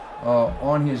out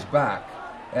on his back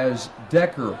as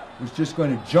Dekker was just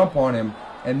going to jump on him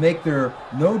and make their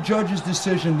no judge's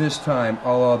decision this time,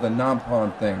 a la the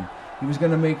Nampalm thing. He was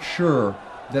going to make sure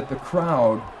that the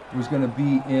crowd was going to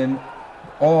be in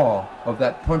awe of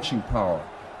that punching power.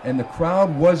 And the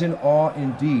crowd was in awe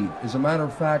indeed. As a matter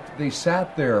of fact, they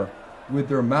sat there with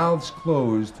their mouths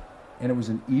closed, and it was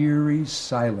an eerie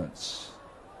silence.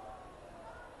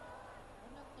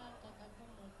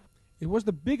 It was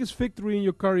the biggest victory in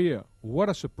your career. What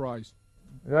a surprise.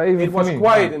 Yeah, even it was me,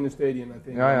 quiet in the stadium, I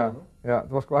think. Yeah, it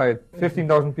was quiet.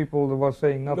 15,000 people was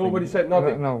saying nothing. Nobody said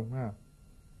nothing. No, yeah.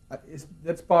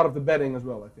 That's part of the betting as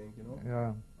well, I think.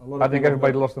 Yeah. A lot of I think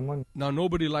everybody lost their money. Now,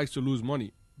 nobody likes to lose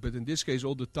money, but in this case,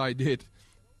 all the Thai did.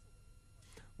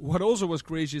 What also was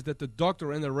crazy is that the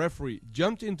doctor and the referee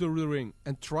jumped into the ring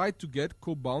and tried to get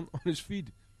Koban on his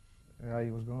feet. Yeah,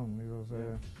 he was gone. He was.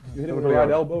 You hit him with a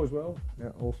right elbow as well? Yeah,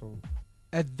 also.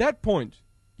 At that point,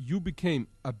 you became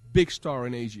a big star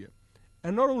in Asia.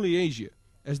 And not only Asia,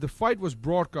 as the fight was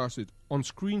broadcasted on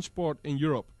Screen Sport in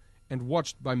Europe and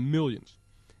watched by millions.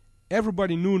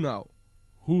 Everybody knew now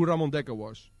who Ramon Dekker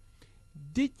was.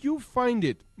 Did you find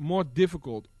it more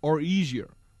difficult or easier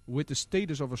with the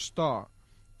status of a star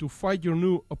to fight your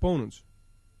new opponents?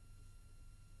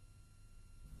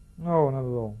 No, not at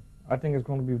all. I think it's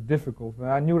going to be difficult.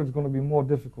 I knew it's going to be more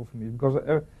difficult for me because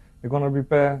they're going to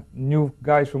prepare new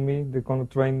guys for me. They're going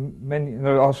to train many.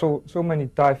 There are so many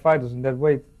Thai fighters in that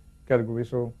weight category.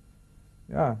 So,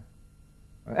 yeah.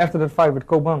 After that fight with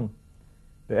Koban,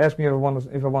 they asked me if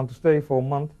I want to stay for a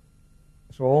month.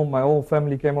 So my whole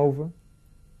family came over.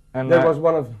 And that was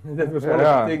one of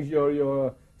the things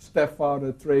your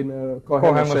stepfather, trainer,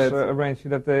 Kohamer said. Arranged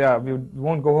that we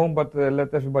won't go home, but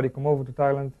let everybody come over to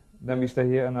Thailand Then we stay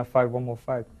here and I fight one more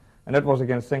fight. And that was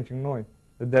against Sang Noi,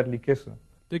 the deadly kisser.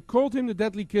 They called him the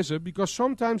deadly kisser because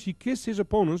sometimes he kissed his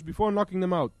opponents before knocking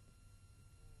them out.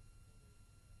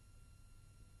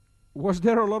 Was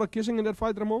there a lot of kissing in that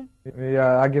fight, Ramon?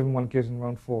 Yeah, I give him one kiss in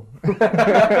round 4.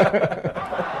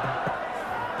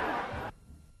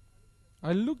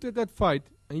 I looked at that fight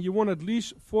and you won at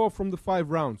least 4 from the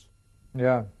 5 rounds.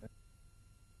 Yeah.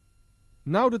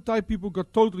 Now the Thai people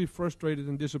got totally frustrated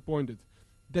and disappointed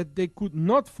that they could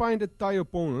not find a Thai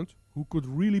opponent who could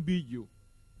really beat you.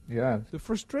 Yeah. The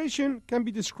frustration can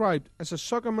be described as a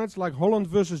soccer match like Holland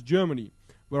versus Germany,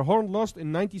 where Holland lost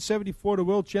in 1974 the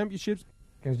World Championships.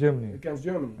 Against Germany. Against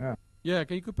Germany. Yeah. Yeah,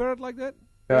 can you compare it like that?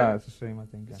 Yeah, it's the same, I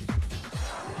think. Yeah.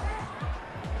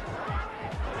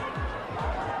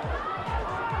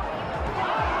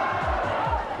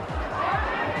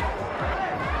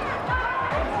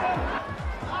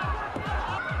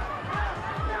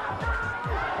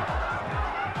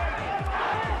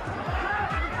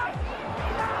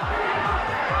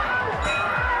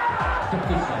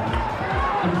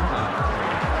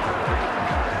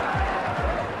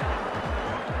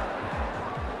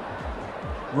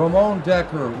 Ramon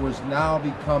Dekkers was now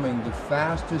becoming the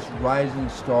fastest rising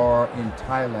star in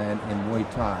Thailand in Muay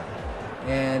Thai,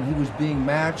 and he was being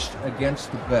matched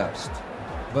against the best.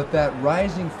 But that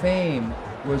rising fame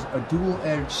was a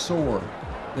dual-edged sword.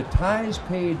 The Thais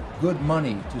paid good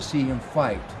money to see him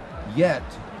fight, yet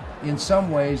in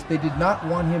some ways they did not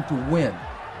want him to win,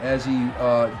 as he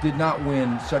did not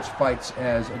win such fights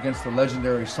as against the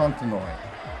legendary Santanoi.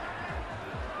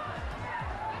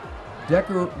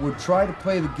 Dekkers would try to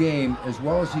play the game as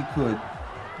well as he could,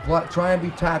 try and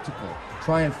be tactical,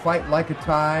 try and fight like a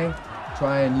Thai,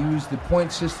 try and use the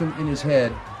point system in his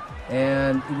head,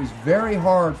 and it was very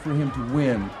hard for him to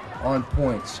win on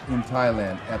points in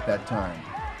Thailand at that time.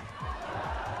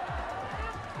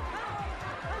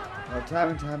 Well, time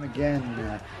and time again,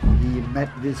 he met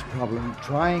this problem,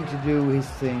 trying to do his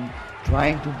thing,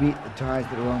 trying to beat the Thais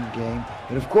with their own game.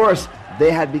 But of course,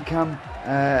 they had become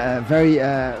very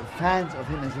fans of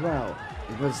him as well.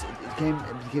 It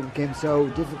became so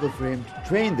difficult for him to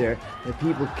train there that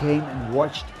people came and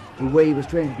watched the way he was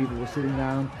training. People were sitting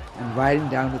down and writing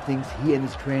down the things he and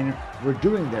his trainer were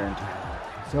doing there in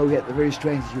Thailand. So we had the very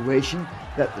strange situation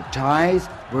that the Thais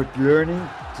were learning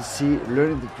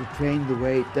to train the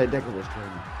way that Dekkers was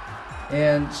training.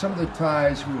 And some of the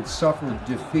Thais who had suffered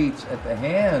defeats at the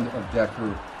hand of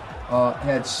Dekkers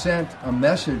had sent a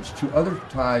message to other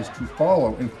Thais to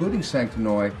follow, including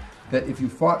Santanoi, that if you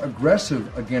fought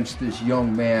aggressive against this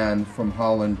young man from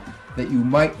Holland, that you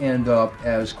might end up,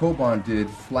 as Koban did,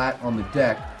 flat on the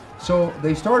deck. So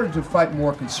they started to fight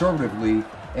more conservatively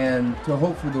and to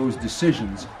hope for those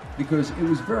decisions, because it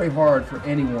was very hard for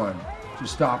anyone to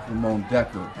stop Ramon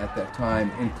Dekkers at that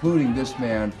time, including this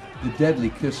man, the deadly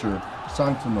kisser,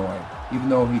 Santanoi. Even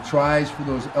though he tries for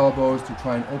those elbows to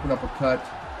try and open up a cut,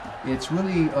 it's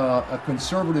really a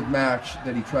conservative match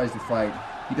that he tries to fight.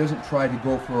 He doesn't try to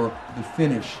go for the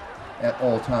finish at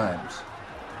all times.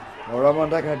 Well, Ramon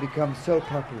Dekkers had become so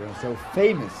popular and so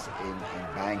famous in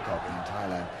Bangkok, in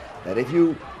Thailand, that if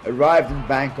you arrived in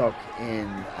Bangkok and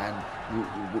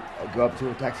you go up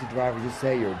to a taxi driver, you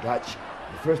say you're Dutch,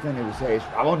 the first thing they would say is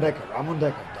Ramon Dekkers,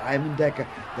 Diamond Dekkers.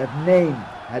 That name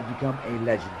had become a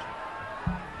legend.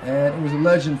 And it was a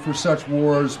legend for such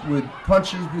wars, with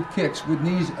punches, with kicks, with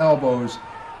knees, elbows.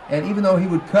 And even though he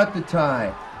would cut the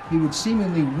Thai, he would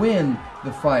seemingly win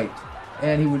the fight,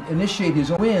 and he would initiate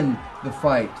his own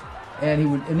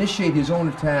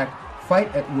attack,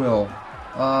 fight at will.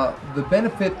 The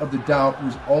benefit of the doubt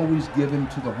was always given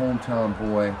to the hometown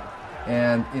boy,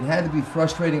 and it had to be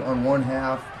frustrating on one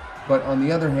half, but on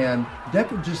the other hand,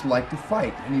 Dekkers just liked to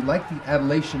fight, and he liked the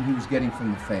adulation he was getting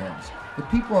from the fans. The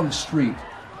people on the street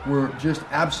were just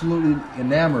absolutely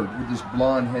enamored with this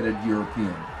blonde-headed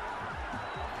European.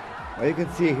 Well, you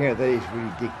can see here that he's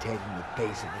really dictating the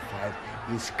pace of the fight.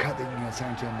 He's cutting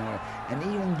Santanoi, and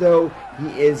even though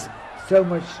he is so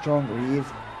much stronger, he is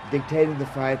dictating the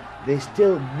fight, they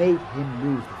still made him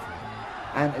lose the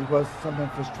fight. And it was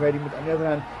sometimes frustrating, but on the other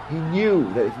hand, he knew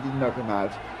that if he didn't knock him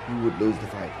out, he would lose the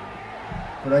fight.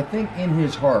 But I think in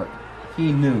his heart,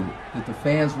 he knew that the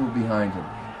fans were behind him.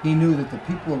 He knew that the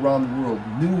people around the world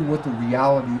knew what the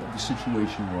reality of the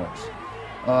situation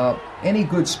was. Any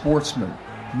good sportsman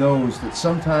knows that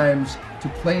sometimes to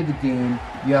play the game,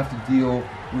 you have to deal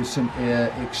with some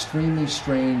extremely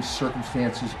strange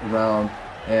circumstances around,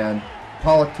 and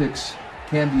politics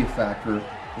can be a factor.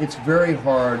 It's very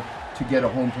hard to get a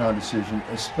hometown decision,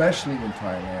 especially in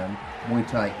Thailand. Muay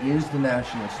Thai is the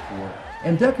national sport,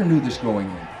 and Dekkers knew this going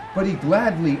in, but he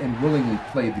gladly and willingly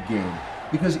played the game.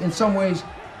 because in some ways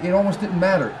it almost didn't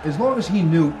matter. As long as he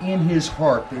knew in his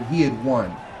heart that he had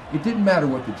won, it didn't matter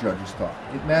what the judges thought.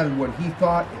 It mattered what he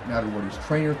thought, it mattered what his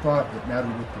trainer thought, it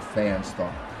mattered what the fans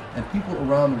thought. And people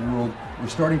around the world were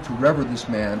starting to rever this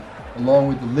man along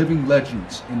with the living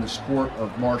legends in the sport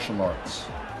of martial arts.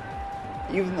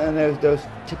 Even though there's those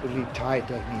typically Thai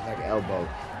techniques like elbow,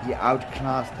 he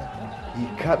outclassed them. He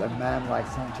cut a man like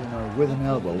Santino with an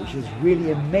elbow, which is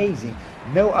really amazing.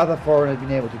 No other foreigner had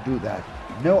been able to do that.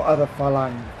 No other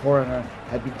foreigner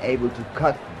had been able to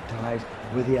cut Thais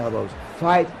with the elbows,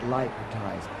 fight like the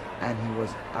Thais, and he was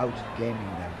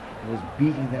outgaming them. He was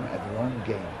beating them at their own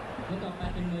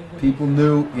game. People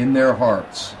knew in their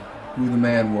hearts who the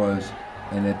man was,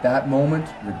 and at that moment,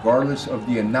 regardless of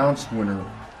the announced winner,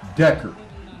 Dekker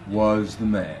was the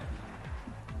man.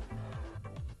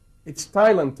 It's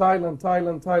Thailand,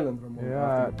 Ramon.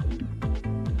 Yeah.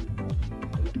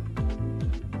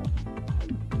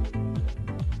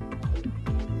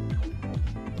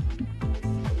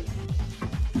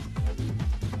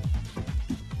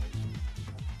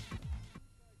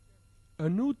 A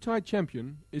new Thai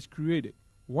champion is created.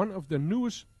 One of the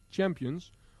newest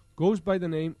champions goes by the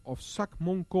name of Sak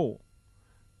Mong Ko.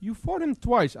 You fought him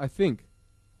twice, I think.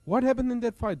 What happened in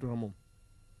that fight, Ramon?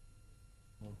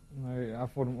 I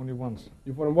fought him only once.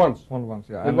 You fought him once? Once,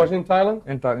 yeah. It was in Thailand?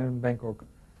 In Bangkok.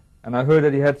 And I heard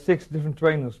that he had 6 different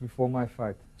trainers before my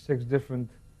fight. 6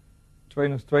 different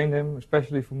trainers trained him,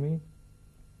 especially for me.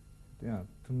 Yeah,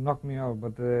 to knock me out,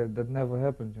 but that never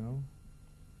happened, you know.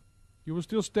 You were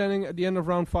still standing at the end of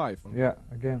round 5. Yeah,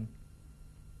 again.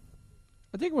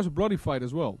 I think it was a bloody fight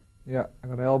as well. Yeah, I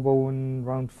got an elbow in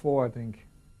round 4, I think.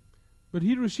 But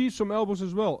he received some elbows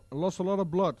as well and lost a lot of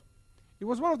blood. It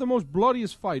was one of the most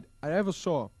bloodiest fights I ever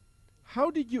saw. How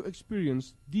did you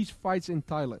experience these fights in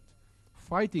Thailand?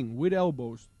 Fighting with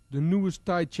elbows, the newest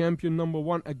Thai champion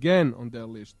 #1 again on their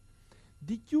list.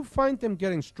 Did you find them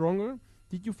getting stronger?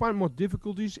 Did you find more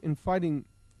difficulties in fighting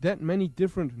that many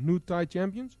different new Thai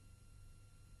champions?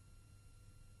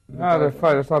 Yeah, the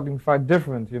fighters starting to fight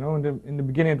different, you know. In the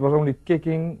beginning it was only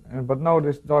kicking, but now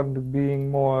they're starting to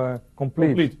being more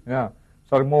complete. Yeah,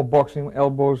 starting more boxing,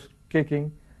 elbows,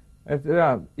 kicking.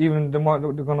 Yeah, even they're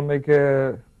gonna make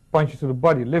punches to the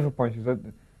body, liver punches.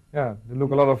 Yeah, they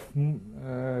look a lot of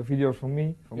videos from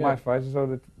me, from my fights, so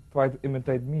they try to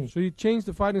imitate me. So you changed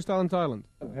the fighting style in Thailand?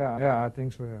 Yeah, I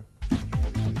think so, yeah.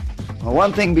 Well,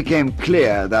 one thing became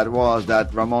clear, that was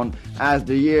that Ramon, as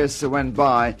the years went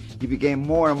by, he became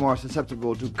more and more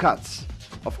susceptible to cuts.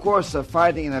 Of course,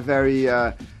 fighting in a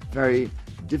very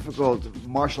difficult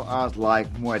martial art like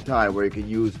Muay Thai, where you can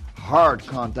use hard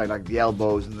contact like the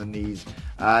elbows and the knees,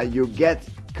 you get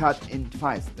cut in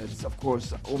fights. That's, of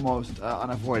course, almost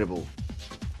unavoidable.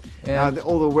 Now,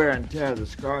 all the wear and tear, the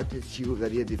scar tissue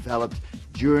that he had developed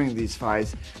during these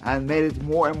fights, and made it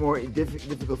more and more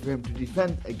difficult for him to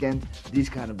defend against these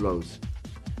kind of blows.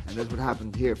 And that's what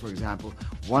happened here, for example.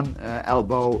 One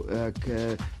elbow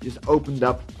just opened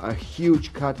up a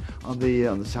huge cut on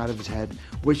the side of his head,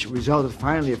 which resulted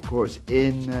finally, of course,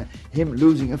 in him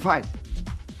losing a fight.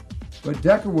 But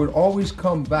Dekker would always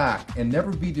come back and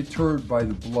never be deterred by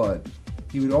the blood.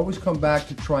 He would always come back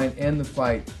to try and end the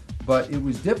fight, but it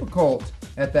was difficult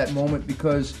at that moment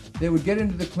because they would get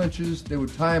into the clinches, they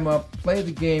would tie him up, play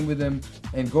the game with him,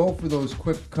 and go for those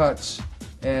quick cuts,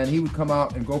 and he would come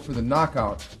out and go for the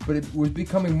knockout. But it was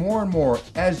becoming more and more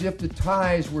as if the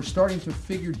Thais were starting to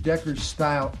figure Dekker's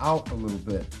style out a little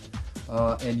bit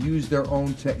and use their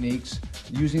own techniques,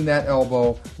 using that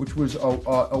elbow, which was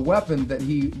a weapon that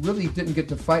he really didn't get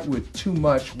to fight with too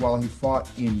much while he fought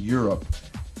in Europe.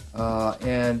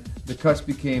 And the cuts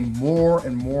became more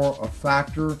and more a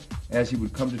factor as he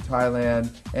would come to Thailand,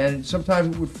 and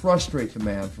sometimes it would frustrate the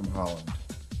man from Holland.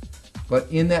 But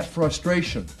in that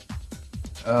frustration,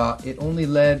 it only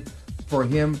led for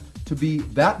him to be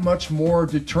that much more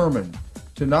determined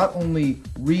to not only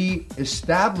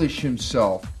re-establish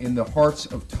himself in the hearts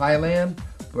of Thailand,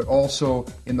 but also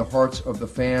in the hearts of the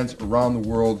fans around the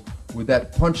world with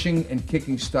that punching and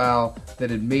kicking style that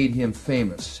had made him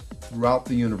famous throughout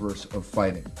the universe of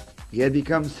fighting. He had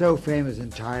become so famous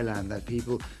in Thailand that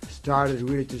people started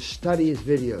really to study his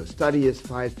videos, study his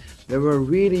fights. There were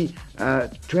really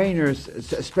trainers,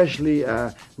 especially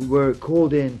who were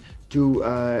called in to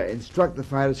instruct the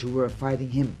fighters who were fighting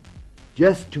him,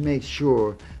 just to make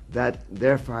sure that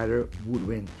their fighter would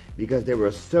win, because they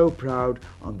were so proud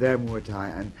on their Muay Thai,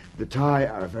 and the Thai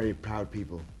are a very proud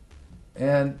people.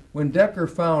 And when Dekker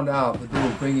found out that they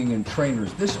were bringing in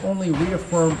trainers, this only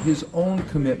reaffirmed his own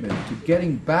commitment to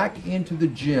getting back into the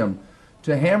gym,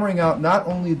 to hammering out not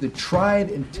only the tried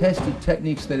and tested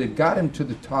techniques that had got him to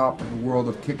the top of the world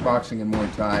of kickboxing and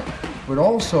Muay Thai, but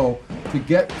also to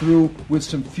get through with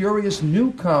some furious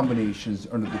new combinations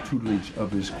under the tutelage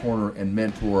of his corner and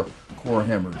mentor, Cor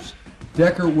Hemmers.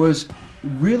 Dekker was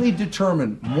really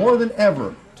determined, more than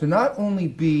ever, to not only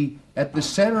be at the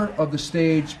center of the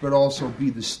stage, but also be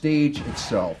the stage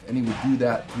itself. And he would do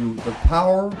that through the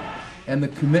power and the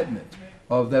commitment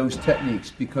of those techniques,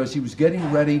 because he was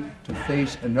getting ready to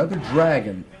face another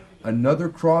dragon, another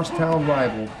crosstown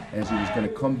rival, as he was going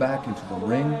to come back into the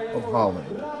ring of Holland.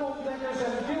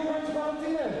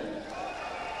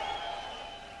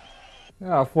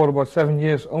 Yeah, I fought about 7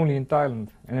 years only in Thailand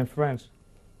and in France.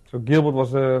 So Gilbert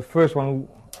was the first one who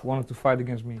wanted to fight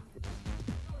against me.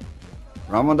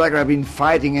 Ramon Dekker had been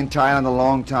fighting in Thailand a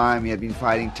long time. He had been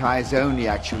fighting Thais only,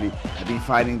 actually. Had been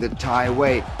fighting the Thai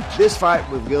way. This fight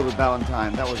with Gilbert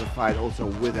Ballantyne, that was a fight also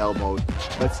with elbows.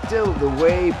 But still, the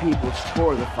way people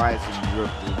score the fights in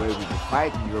Europe, the way we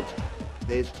fight in Europe,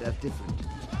 that's different.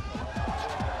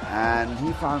 And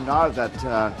he found out that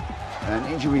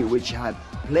an injury which had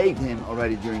plagued him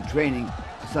already during training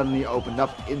suddenly opened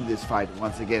up in this fight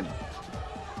once again.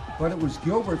 But it was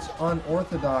Gilbert's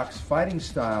unorthodox fighting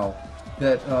style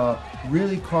that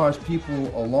really caused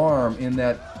people alarm, in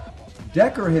that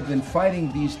Dekker had been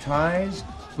fighting these Thais,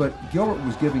 but Gilbert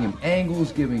was giving him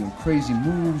angles, giving him crazy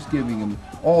moves, giving him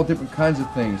all different kinds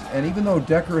of things. And even though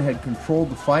Dekker had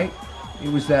controlled the fight, it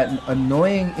was that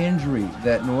annoying injury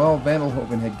that Noel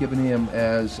Vandelhoven had given him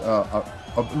as a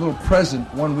little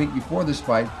present 1 week before this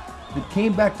fight that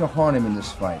came back to haunt him in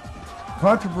this fight.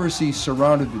 Controversy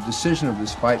surrounded the decision of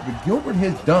this fight, but Gilbert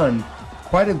has done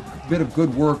quite a bit of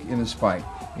good work in this fight.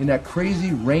 In that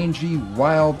crazy, rangy,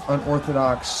 wild,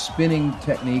 unorthodox spinning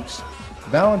techniques,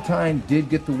 Ballantyne did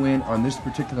get the win on this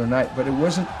particular night, but it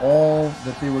wasn't all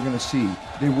that they were going to see.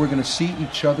 They were going to see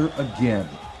each other again.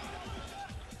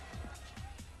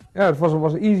 Yeah, it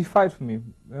was an easy fight for me.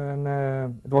 And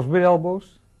it was with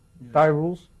elbows, yes. Thai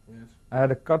rules. Yes. I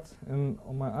had a cut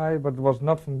on my eye, but it was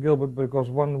not from Gilbert, because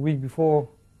 1 week before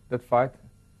that fight,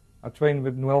 I trained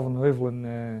with Noel van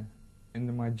Heuvel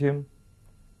in my gym,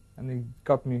 and he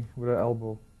cut me with an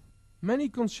elbow. Many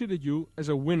considered you as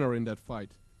a winner in that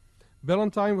fight.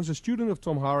 Ballantyne was a student of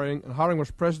Tom Haring, and Haring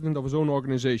was president of his own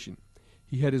organization.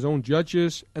 He had his own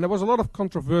judges, and there was a lot of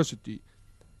controversy.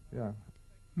 Yeah.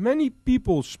 Many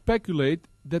people speculate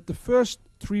that the first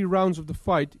 3 rounds of the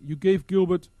fight you gave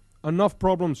Gilbert enough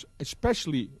problems,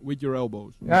 especially with your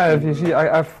elbows. Yeah, if you see,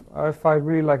 I fight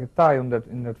really like a Thai in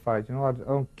that fight. You know, I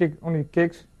only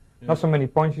kicks. Yeah. Not so many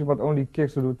punches, but only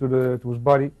kicks to his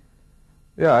body.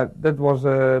 Yeah, that was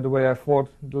the way I fought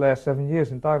the last 7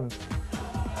 years in Thailand.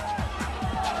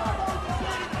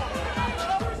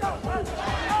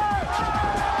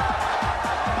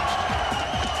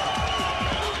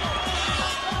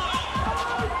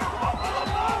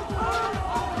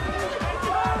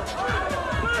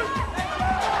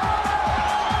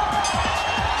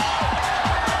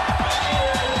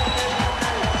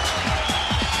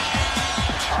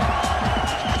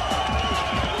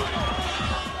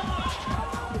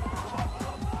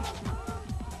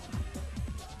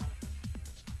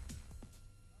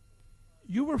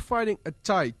 You were fighting a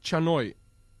Thai, Chanoi,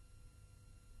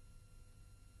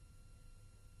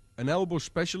 an elbow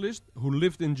specialist who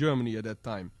lived in Germany at that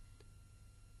time.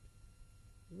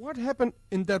 What happened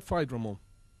in that fight, Ramon?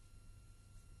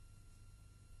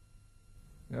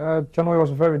 Chanoi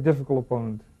was a very difficult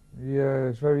opponent. He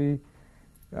is very,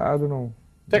 I don't know.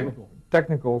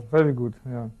 Technical, very good.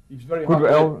 Yeah. He's very good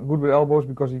with elbows,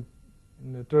 because he,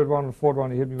 in the 3rd round and 4th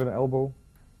round, he hit me with an elbow.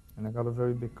 And I got a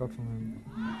very big cut from him.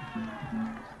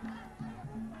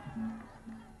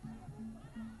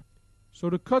 So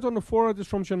the cut on the forehead is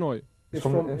from Chanoi? It's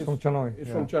from Chanoi.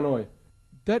 It's from Chanoi.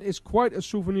 That is quite a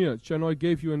souvenir Chanoi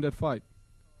gave you in that fight.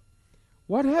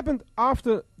 What happened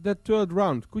after that 3rd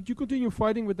round? Could you continue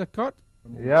fighting with that cut?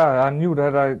 Yeah, I knew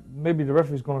that maybe the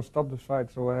referee is going to stop the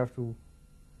fight, so I have to,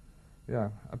 I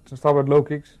start with low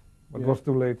kicks, but it was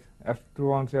too late. After 2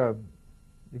 rounds,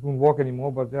 he couldn't walk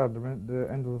anymore, but the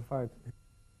end of the fight.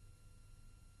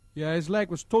 Yeah, his leg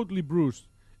was totally bruised,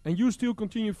 and you still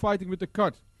continue fighting with the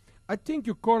cut. I think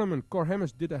your cornerman, Cor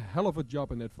Hemmers, did a hell of a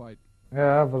job in that fight.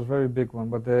 Yeah, it was a very big one,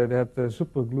 but they had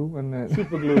super glue and...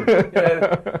 Super glue.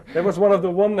 Yeah, that was one of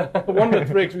the wonder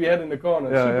tricks we had in the corner.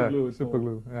 Super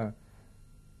glue, yeah.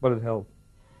 But it helped.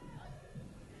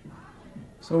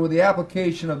 So with the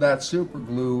application of that super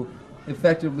glue,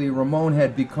 effectively Ramon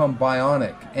had become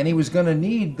bionic, and he was going to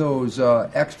need those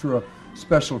extra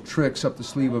special tricks up the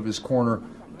sleeve of his corner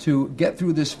to get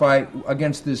through this fight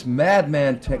against this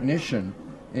madman technician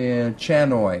and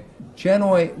Chanoy.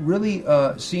 Chanoy really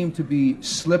seemed to be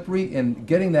slippery in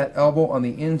getting that elbow on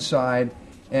the inside,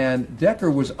 and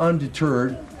Dekker was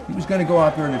undeterred. He was going to go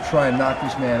out there to try and knock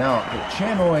this man out, but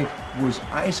Chanoy was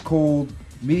ice cold,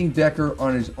 meeting Dekker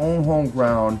on his own home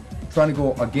ground, trying to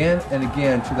go again and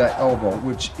again to that elbow,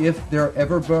 which if there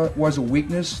ever was a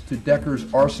weakness to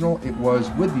Dekker's arsenal, it was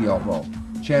with the elbow.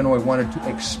 Chanoy wanted to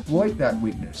exploit that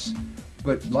weakness.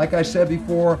 But like I said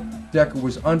before, Dekker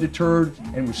was undeterred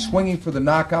and was swinging for the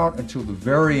knockout until the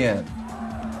very end.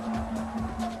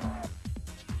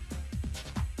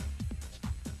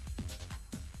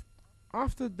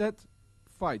 After that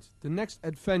fight, the next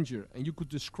adventure, and you could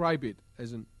describe it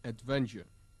as an adventure,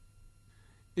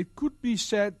 it could be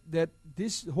said that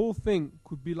this whole thing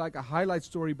could be like a highlight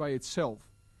story by itself.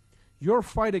 Your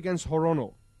fight against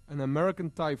Horono, an American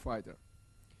Thai fighter.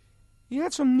 He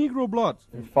had some Negro blood.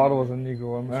 His father was a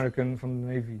Negro American from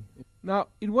the Navy. Now,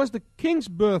 it was the king's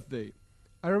birthday.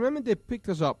 I remember they picked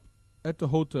us up at the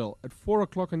hotel at 4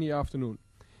 o'clock in the afternoon.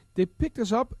 They picked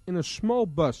us up in a small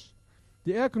bus.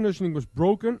 The air conditioning was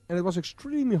broken and it was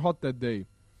extremely hot that day.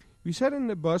 We sat in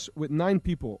the bus with 9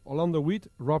 people. Orlando Wheat,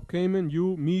 Rob Kamen,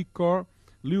 you, me, Cor,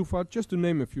 Liufat, just to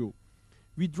name a few.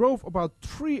 We drove about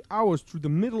 3 hours through the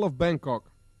middle of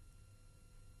Bangkok.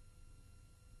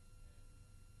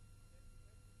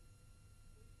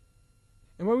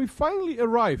 And when we finally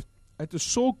arrived at the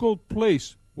so-called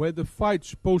place where the fight's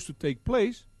supposed to take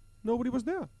place, nobody was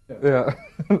there. Yeah,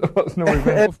 there was no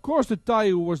event. Of course, the Thai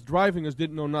who was driving us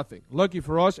didn't know nothing. Lucky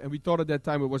for us, and we thought at that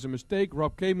time it was a mistake,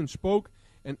 Rob Kamen spoke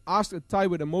and asked a Thai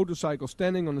with a motorcycle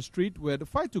standing on the street where the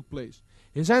fight took place.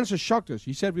 His answer shocked us.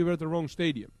 He said we were at the wrong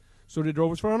stadium. So they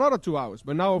drove us for another 2 hours.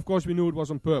 But now, of course, we knew it was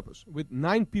on purpose. With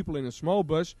 9 people in a small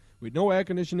bus, with no air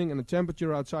conditioning and a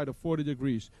temperature outside of 40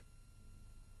 degrees.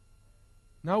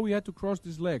 Now we had to cross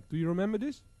this lake. Do you remember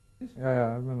this? Yeah,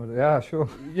 I remember that. Yeah, sure.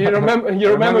 You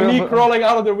remember me crawling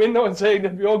out of the window and saying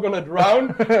that we're all going to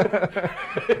drown?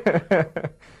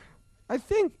 I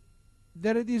think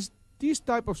that it is these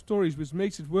type of stories which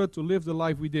makes it worth to live the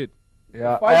life we did.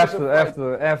 Yeah,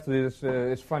 after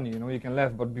it's funny, you know, you can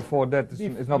laugh, but before that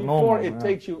it's not normal. Before it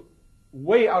takes you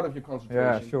way out of your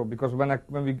concentration. Yeah, sure, because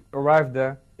when we arrived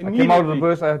there, I came out of the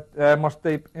bus, I had must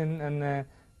tape in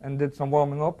and did some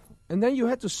warming up. And then you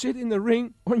had to sit in the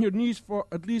ring on your knees for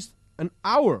at least an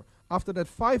hour after that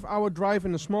 5-hour drive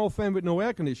in a small van with no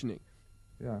air conditioning.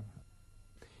 Yeah.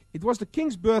 It was the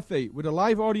king's birthday with a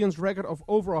live audience record of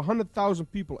over 100,000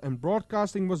 people, and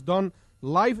broadcasting was done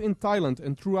live in Thailand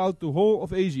and throughout the whole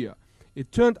of Asia.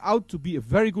 It turned out to be a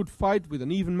very good fight with an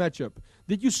even matchup.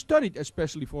 Did you study it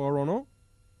especially for Horono?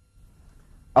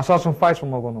 I saw some fights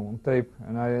from Horono on tape,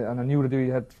 and I knew that he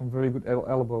had some very good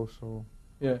elbows, so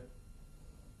yeah.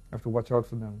 I have to watch out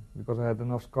for them because I had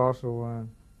enough scars. So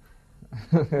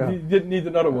yeah. You didn't need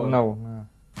another one. No.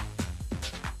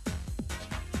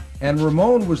 And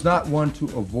Ramon was not one to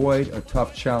avoid a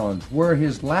tough challenge. Where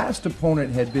his last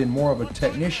opponent had been more of a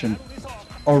technician,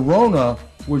 Arona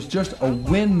was just a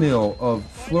windmill of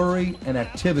flurry and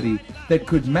activity that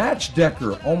could match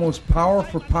Dekker almost power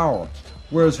for power.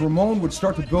 Whereas Ramon would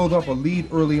start to build up a lead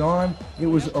early on, it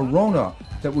was Arona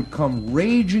that would come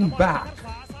raging back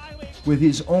with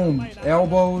his own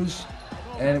elbows,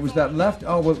 and it was that left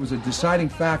elbow that was a deciding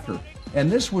factor.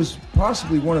 And this was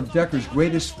possibly one of Dekker's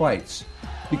greatest fights,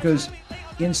 because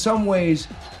in some ways,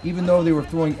 even though they were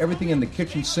throwing everything in the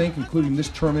kitchen sink, including this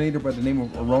Terminator by the name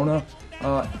of Arona,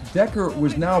 Dekker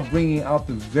was now bringing out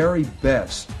the very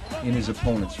best in his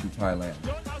opponents from Thailand.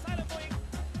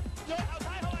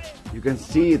 You can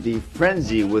see the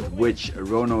frenzy with which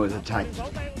Arona is attacking.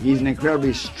 He's an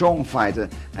incredibly strong fighter,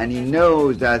 and he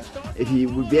knows that if he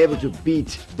would be able to beat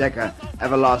Dekker,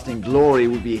 everlasting glory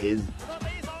would be his.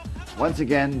 Once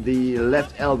again, the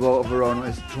left elbow of Arona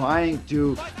is trying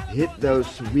to hit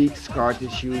those weak scar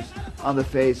tissues on the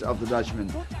face of the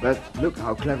Dutchman. But look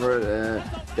how clever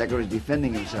Dekker is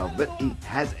defending himself. But he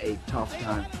has a tough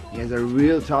time. He has a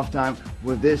real tough time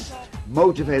with this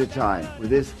motivated Thai,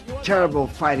 with this terrible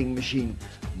fighting machine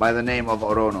by the name of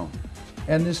Orono.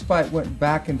 And this fight went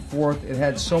back and forth. It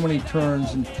had so many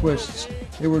turns and twists.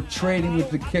 They were trading with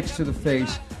the kicks to the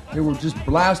face. They were just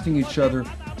blasting each other,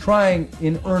 trying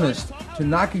in earnest to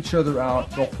knock each other out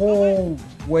the whole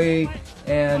way,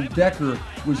 and Dekker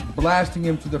was blasting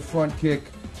him to the front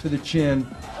kick, to the chin,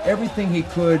 everything he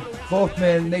could. Both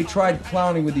men, they tried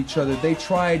clowning with each other. They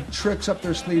tried tricks up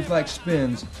their sleeves like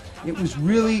spins. It was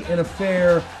really an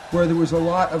affair where there was a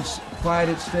lot of pride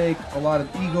at stake, a lot of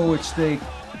ego at stake,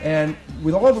 and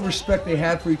with all the respect they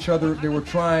had for each other, they were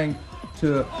trying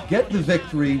to get the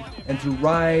victory and to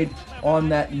ride on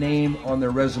that name on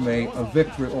their resume. A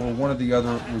victory over one or the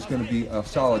other was going to be a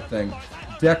solid thing.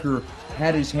 Dekker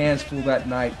had his hands full that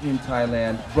night in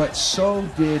Thailand, but so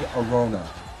did Arona.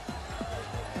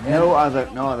 No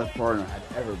other foreigner had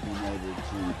ever been able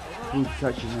to put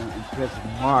such an impressive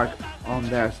mark on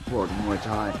their sport, Muay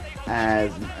Thai,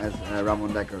 as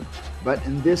Ramon Dekker. But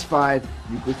in this fight,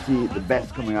 you could see the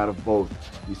best coming out of both.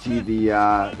 You see the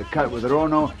cut with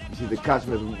Rono, you see the cuts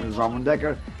with Ramon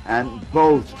Dekker, and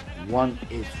both won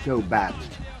it so badly.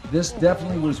 This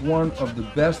definitely was one of the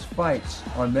best fights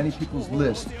on many people's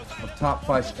list of top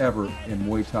fights ever in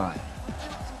Muay Thai.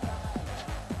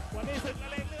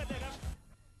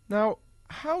 Now,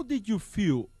 how did you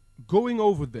feel going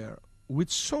over there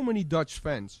with so many Dutch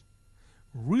fans,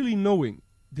 really knowing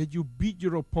that you beat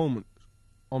your opponent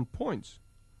on points,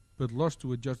 but lost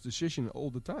to a judge decision all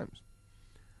the times?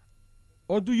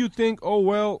 Or do you think, oh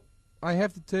well, I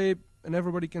have the tape and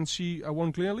everybody can see I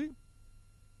won clearly?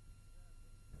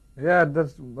 Yeah,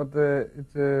 it's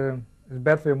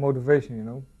bad for your motivation, you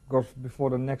know, because before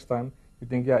the next time you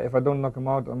think, yeah, if I don't knock him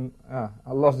out,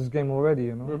 I lost this game already,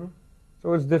 you know. Mm-hmm.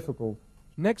 So it's difficult.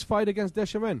 Next fight against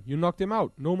Dekkers, you knocked him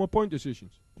out. No more point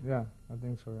decisions. Yeah, I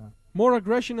think so, yeah. More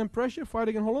aggression and pressure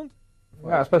fighting in Holland?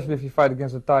 Yeah, especially if you fight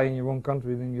against a Thai in your own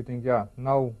country, then you think, yeah,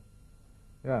 now,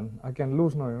 yeah, I can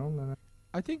lose now, you know.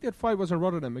 I think that fight was in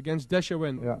Rotterdam against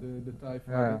Dekkers, Yeah. the Thai fight.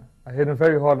 Yeah, I hit him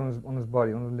very hard on his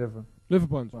body, on the liver. Liver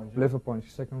punch. Liver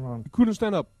punch, second round. You couldn't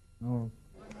stand up. No.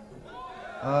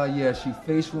 Yeah, she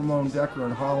faced Ramon Dekker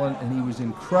in Holland, and he was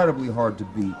incredibly hard to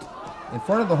beat. In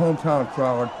front of the hometown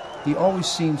crowd, he always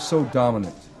seemed so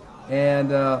dominant. And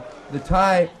the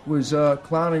Thai was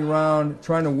clowning around,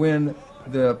 trying to win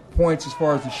the points as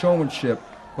far as the showmanship.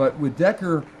 But with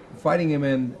Dekker fighting him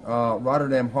in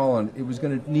Rotterdam, Holland, it was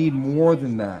going to need more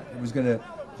than that. It was going to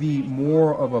be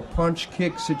more of a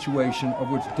punch-kick situation,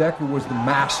 of which Dekker was the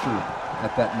master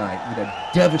at that night, with a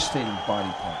devastating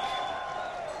body punch.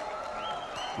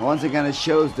 Once again, it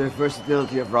shows the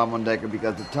versatility of Ramon Dekker,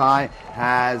 because the Thai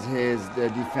has his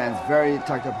defense very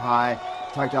tucked up high,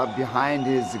 tucked up behind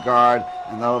his guard,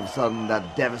 and all of a sudden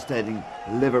that devastating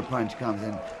liver punch comes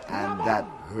in, and that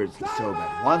hurts so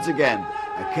bad. Once again,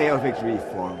 a KO victory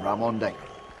for Ramon Dekker.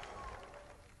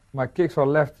 My kicks are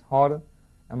left harder,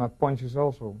 and my punches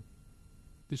also.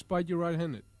 Despite you're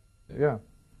right-handed? Yeah.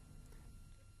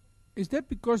 Is that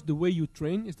because the way you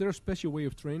train? Is there a special way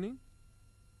of training?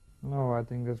 No, I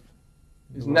think that's...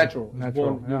 It's natural.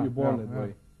 Natural. You're born that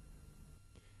way.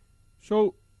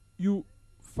 So, you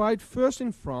fight first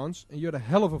in France, and you had a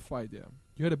hell of a fight there.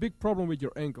 You had a big problem with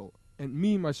your ankle. And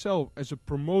me, myself, as a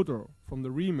promoter from the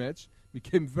rematch,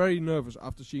 became very nervous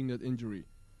after seeing that injury.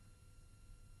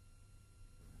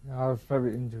 Yeah, I was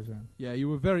very injured then. Yeah, you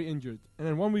were very injured. And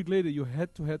then 1 week later, you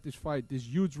had to have this fight, this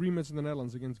huge rematch in the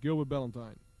Netherlands against Gilbert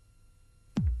Ballantyne.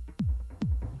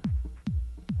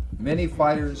 Many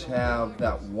fighters have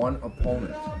that one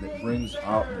opponent that brings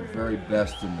out the very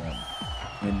best in them.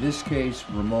 In this case,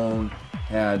 Ramon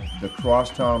had the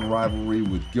crosstown rivalry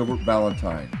with Gilbert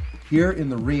Ballantyne. Here in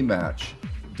the rematch,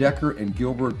 Dekker and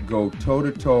Gilbert go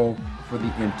toe-to-toe for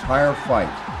the entire fight.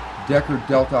 Dekker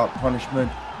dealt out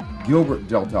punishment, Gilbert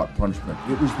dealt out punishment.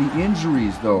 It was the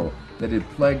injuries, though, that had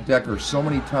plagued Dekker so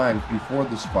many times before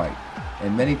this fight,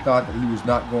 and many thought that he was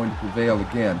not going to prevail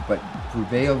again, but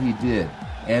prevail he did,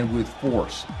 and with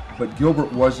force. But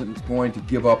Gilbert wasn't going to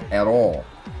give up at all.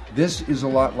 This is a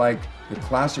lot like the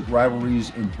classic rivalries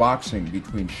in boxing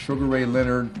between Sugar Ray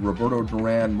Leonard, Roberto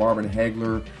Duran, Marvin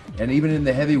Hagler, and even in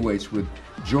the heavyweights with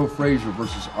Joe Frazier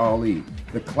versus Ali.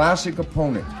 The classic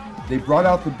opponent. They brought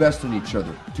out the best in each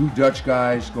other. Two Dutch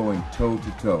guys going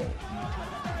toe-to-toe.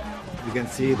 You can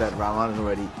see that Ramon is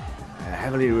already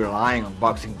heavily relying on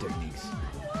boxing techniques.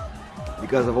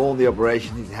 Because of all the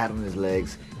operations he's had on his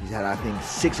legs, he's had, I think,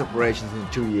 6 operations in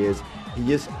 2 years. He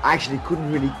just actually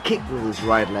couldn't really kick with his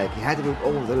right leg. He had to do it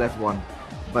all with the left one,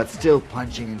 but still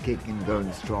punching and kicking and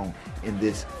going strong in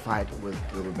this fight with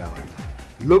Gilbert Ballantyne.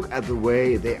 Look at the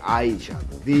way they eye each other.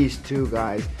 These two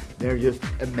guys, they're just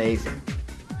amazing.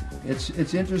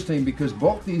 It's interesting because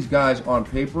both these guys on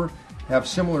paper have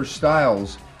similar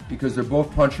styles because they're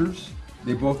both punchers.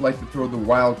 They both like to throw the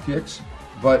wild kicks.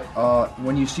 But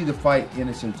when you see the fight in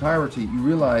its entirety, you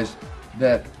realize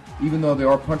that even though they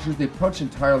are punchers, they punch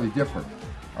entirely different.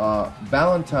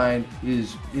 Ballantyne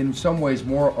is in some ways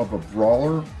more of a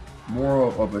brawler,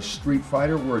 more of a street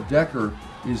fighter, where Dekker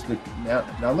is the...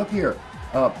 Now look here.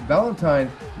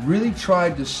 Ballantyne really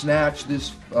tried to snatch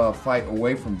this fight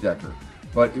away from Dekker,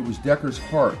 but it was Dekker's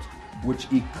heart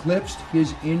which eclipsed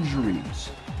his injuries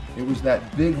It was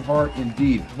that big heart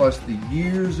indeed, plus the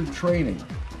years of training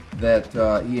that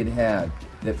he had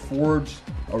that forged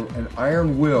an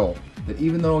iron will that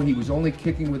even though he was only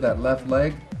kicking with that left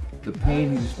leg, the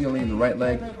pain he was feeling in the right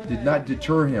leg did not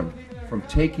deter him from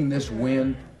taking this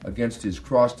win against his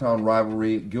crosstown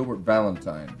rivalry, Gilbert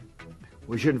Valentine.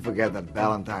 We shouldn't forget that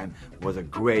Valentine was a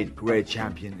great, great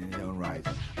champion in his own right,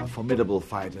 a formidable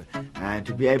fighter, and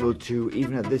to be able to,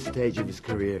 even at this stage of his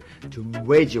career, to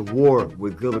wage a war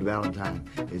with Gilbert Valentine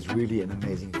is really an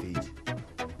amazing feat.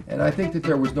 And I think that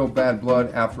there was no bad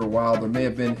blood after a while. There may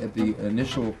have been at the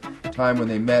initial time when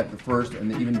they met, the first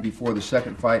and even before the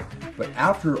second fight, but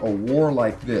after a war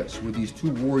like this, where these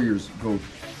two warriors go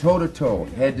toe-to-toe,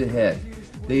 head-to-head,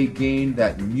 they gain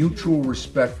that mutual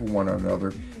respect for one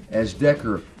another as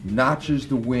Dekker notches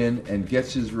the win and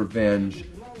gets his revenge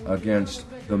against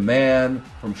the man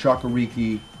from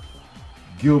Shakariki,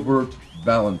 Gilbert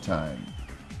Valentine.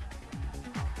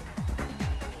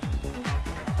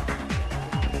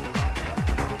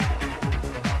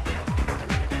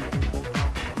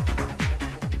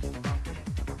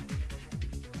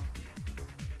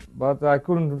 But I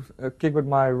couldn't kick with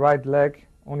my right leg,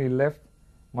 only left.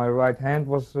 My right hand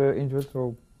was injured,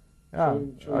 so yeah,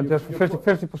 So I just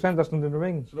 50% I stood in the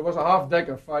ring. So there was a half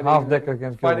Dekker fighting. Half Dekker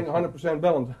against fighting Gilbert. 100%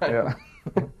 Valentine.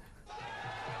 Yeah.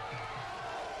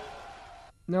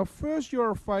 Now first you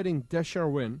are fighting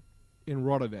Dekkers in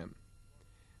Rotterdam,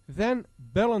 then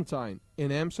Valentine in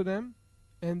Amsterdam,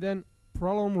 and then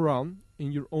Ramon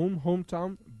in your own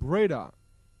hometown, Breda.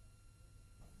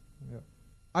 Yeah.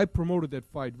 I promoted that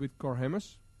fight with Cor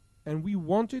Hemmers, and we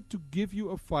wanted to give you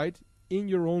a fight in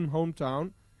your own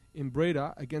hometown in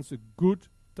Breda against a good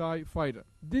Thai fighter.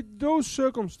 Did those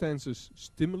circumstances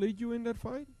stimulate you in that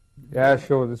fight? Yeah,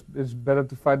 sure. It's better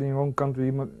to fight in your own country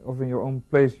or in your own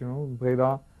place, you know,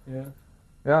 Breda. Yeah.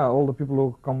 Yeah, all the people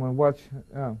who come and watch,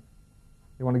 yeah.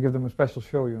 You want to give them a special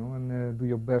show, you know, and do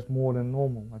your best more than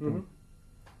normal, I think.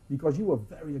 Because you were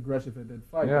very aggressive at that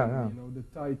fight. Yeah, and, yeah. You know, the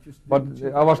Thai just But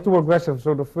didn't I was too aggressive,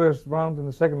 so the first round and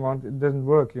the second round, it didn't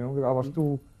work, you know. I was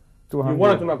too hungry. You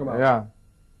wanted to knock him out. Yeah.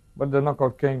 But the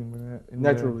knockout came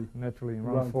Naturally. Naturally, in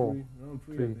round 4. Round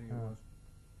 3, I Three, think it yeah. was.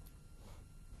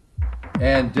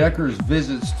 And Dekker's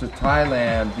visits to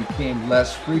Thailand became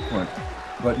less frequent,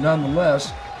 but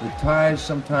nonetheless, the Thais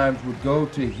sometimes would go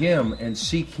to him and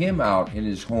seek him out in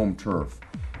his home turf.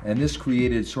 And this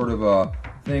created sort of a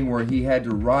thing where he had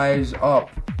to rise up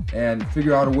and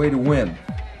figure out a way to win.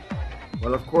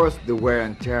 Well, of course, the wear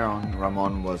and tear on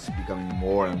Ramon was becoming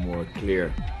more and more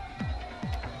clear.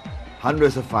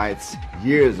 Hundreds of fights,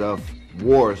 years of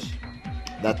wars,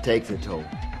 that takes a toll.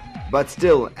 But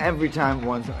still, every time,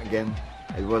 once again,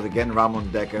 it was again Ramon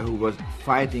Dekker who was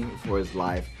fighting for his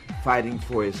life, fighting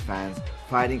for his fans,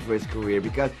 fighting for his career,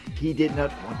 because he did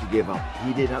not want to give up.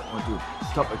 He did not want to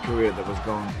stop a career that was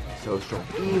going so strong,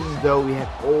 even though he had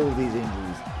all these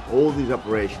injuries, all these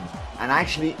operations. And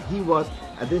actually, he was,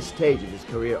 at this stage of his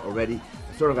career already,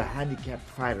 sort of a handicapped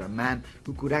fighter, a man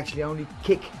who could actually only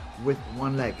kick with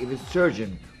one leg. If his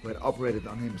surgeon, who had operated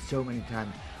on him so many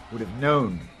times, would have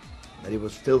known that he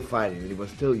was still fighting, that he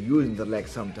was still using the leg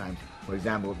sometimes, for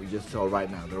example, what we just saw right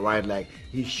now, the right leg,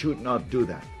 he should not do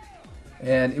that.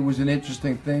 And it was an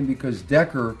interesting thing because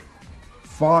Dekker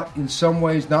fought in some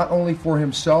ways not only for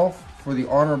himself, for the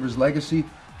honor of his legacy,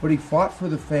 but he fought for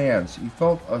the fans. He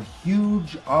felt a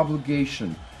huge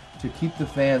obligation to keep the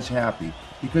fans happy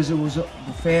because it was the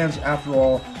fans, after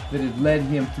all, that had led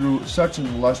him through such an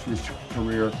illustrious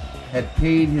career, had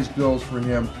paid his bills for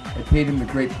him, had paid him the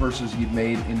great purses he'd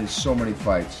made in his so many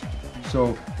fights.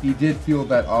 So he did feel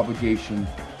that obligation,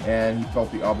 and he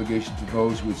felt the obligation to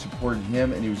those who had supported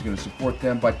him, and he was going to support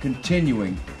them by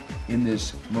continuing in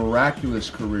this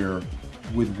miraculous career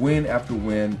with win after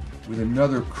win, with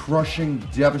another crushing,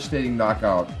 devastating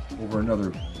knockout over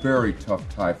another very tough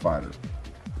Thai fighter.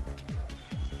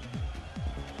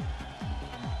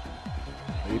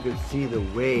 You could see the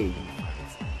way he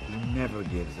fights. He never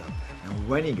gives up. And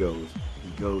when he goes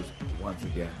once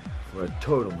again for a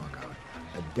total knockout,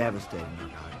 a devastating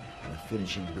knockout, and a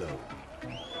finishing blow.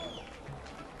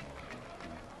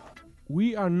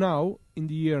 We are now in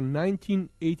the year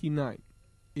 1989.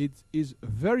 It is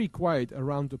very quiet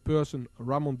around the person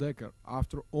Ramon Dekker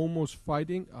after almost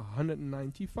fighting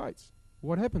 190 fights.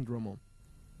 What happened, Ramon?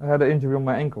 I had an injury on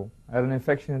my ankle. I had an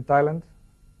infection in Thailand,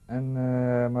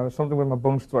 and something with my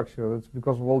bone structure. That's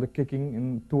because of all the kicking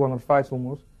in 200 fights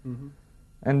almost.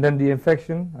 And then the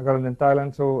infection, I got it in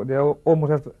Thailand, so they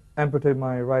almost have to amputate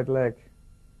my right leg.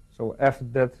 So after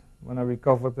that, when I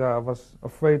recovered, I was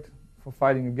afraid for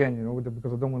fighting again, you know,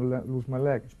 because I don't want to lose my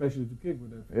leg. Especially to kick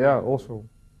with that. Yeah, also.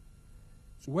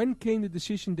 When came the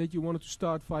decision that you wanted to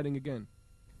start fighting again?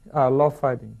 I love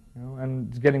fighting, you know, and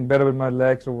it's getting better with my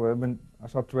legs. So when I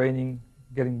start training,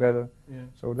 getting better. Yeah.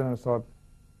 So then I start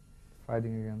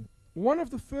fighting again. One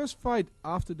of the first fights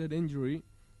after that injury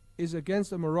is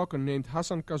against a Moroccan named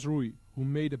Hassan Khazroui, who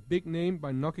made a big name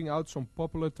by knocking out some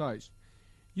popular Thais.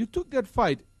 You took that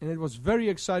fight and it was very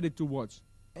exciting to watch.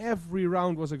 Every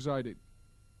round was exciting.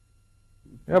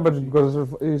 Yeah, but because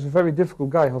he's a very difficult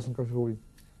guy, Hassan Khazroui.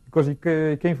 Because he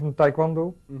came from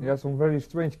Taekwondo. He had some very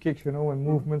strange kicks, you know, and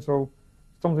movements. So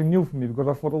something new for me because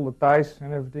I fought all the Thais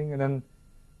and everything. And then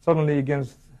suddenly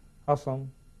against Hassan,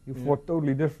 you fought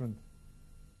totally different.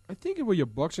 I think it were your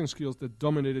boxing skills that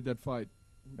dominated that fight.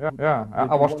 Yeah,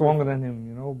 I was stronger than him,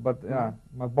 you know, but yeah,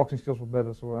 my boxing skills were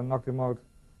better, so I knocked him out.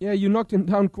 Yeah, you knocked him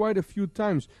down quite a few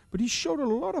times, but he showed a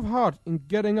lot of heart in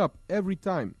getting up every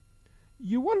time.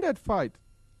 You won that fight.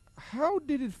 How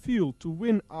did it feel to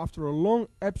win after a long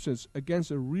absence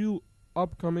against a real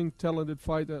upcoming talented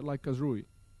fighter like Khazroui?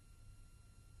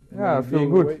 Yeah, I feel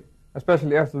good,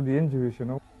 especially after the injuries, you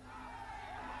know.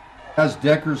 As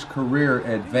Dekkers' career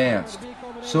advanced,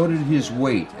 so did his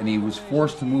weight, and he was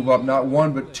forced to move up not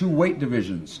one but two weight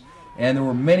divisions. And there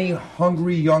were many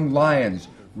hungry young lions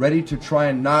ready to try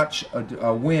and notch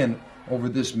a win over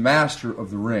this master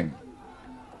of the ring.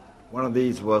 One of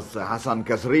these was Hassan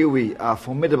Khazroui, a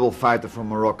formidable fighter from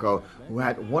Morocco who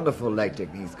had wonderful leg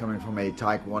techniques coming from a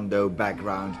Taekwondo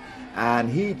background. And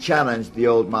he challenged the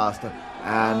old master,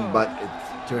 but it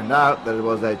turned out that it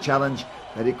was a challenge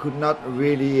that he could not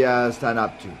really stand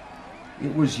up to.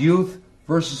 It was youth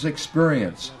versus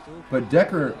experience, but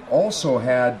Dekkers also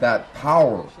had that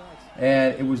power,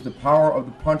 and it was the power of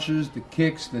the punches, the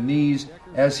kicks, the knees,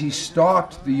 as he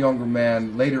stalked the younger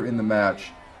man later in the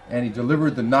match, and he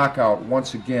delivered the knockout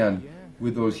once again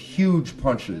with those huge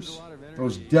punches,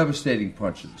 those devastating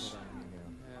punches.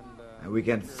 And we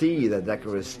can see that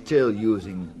Dekkers is still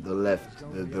using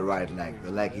the right leg,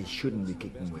 the leg he shouldn't be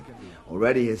kicking with.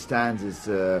 Already his stance is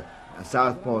a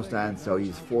southpaw stance, so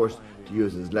he's forced to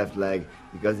use his left leg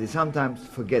because he sometimes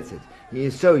forgets it. He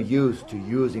is so used to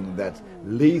using that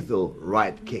lethal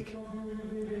right kick.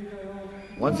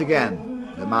 Once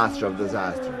again, the master of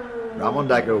disaster, Ramon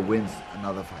Dekkers wins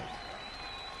another fight.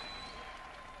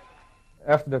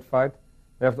 After that fight,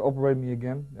 they have to operate me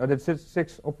again. I did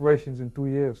six operations in 2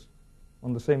 years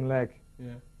on the same leg.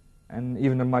 Yeah. And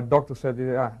even my doctor said,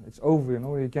 yeah, it's over, you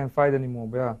know, you can't fight anymore.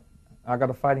 But yeah, I got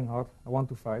a fighting heart. I want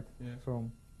to fight. Yeah. So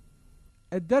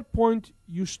At that point,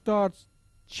 you start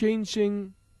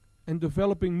changing and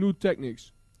developing new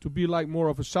techniques to be like more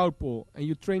of a southpaw, and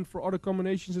you train for other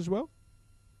combinations as well?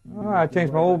 I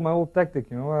changed my whole tactic,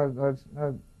 you know.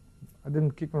 I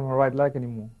didn't kick with my right leg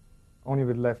anymore, only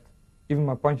with left. Even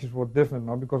my punches were different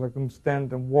now because I couldn't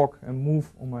stand and walk and move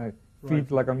on my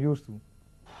feet like I'm used to.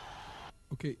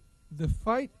 Okay, the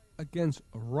fight against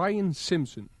Ryan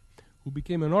Simpson, who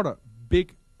became another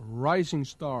big rising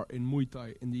star in Muay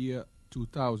Thai in the year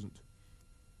 2000.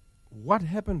 What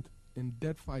happened in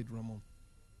that fight, Ramon?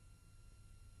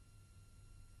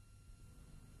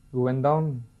 We went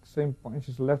down, same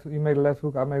punches, left. He made a left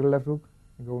hook, I made a left hook,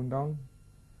 going down.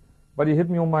 But he hit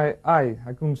me on my eye.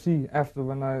 I couldn't see after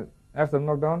the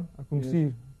knockdown. I couldn't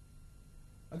see.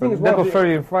 I think that was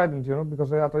very frightened, you know,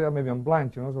 because I thought, yeah, maybe I'm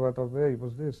blind, you know. So I thought, hey,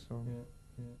 what's this? So.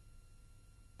 Yeah.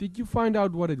 Did you find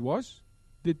out what it was?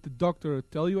 Did the doctor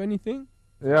tell you anything?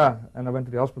 Yeah, and I went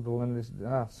to the hospital, and it's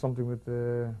something with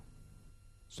the.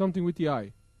 Something with the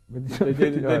eye. They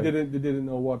didn't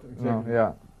know what exactly. No,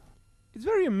 yeah. It's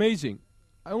very amazing.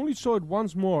 I only saw it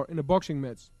once more in a boxing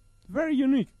match. Very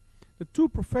unique. The two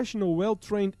professional,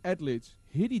 well-trained athletes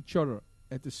hit each other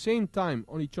at the same time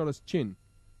on each other's chin,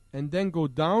 and then go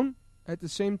down at the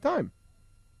same time.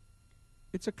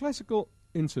 It's a classical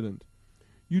incident.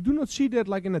 You do not see that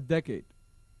like in a decade.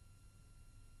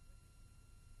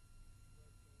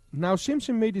 Now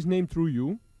Simpson made his name through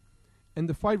you, and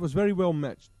the fight was very well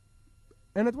matched.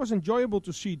 And it was enjoyable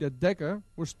to see that Dekkers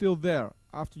was still there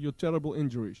after your terrible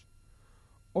injuries.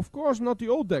 Of course not the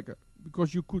old Dekkers,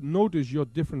 because you could notice your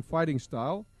different fighting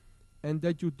style and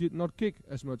that you did not kick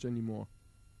as much anymore.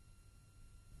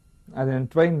 I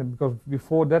didn't train them because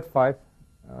before that fight,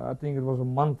 I think it was a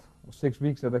month or 6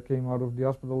 weeks that I came out of the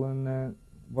hospital and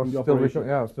was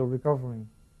still recovering.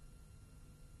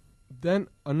 Then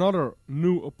another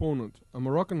new opponent, a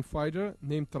Moroccan fighter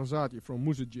named Tarzati from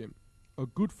Musa Gym, a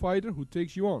good fighter who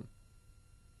takes you on.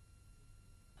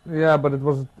 Yeah, but it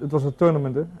was a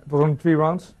tournament. It was only 3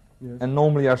 rounds, and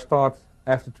normally I start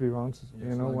after 3 rounds. Yes,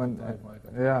 you know, like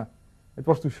when it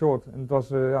was too short, and it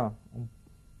was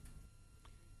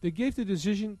They gave the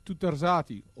decision to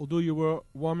Terzati, although you were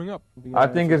warming up. I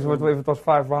think if it was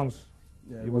 5 rounds,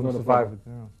 Yeah, he it was wouldn't not a survive problem. it.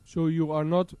 Yeah. So you are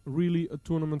not really a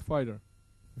tournament fighter.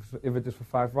 If it is for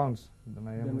 5 rounds, then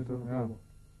I Then am. it was a Yeah. problem.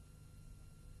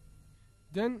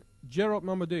 Then Gerald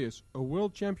Mamadeus, a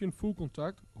world champion full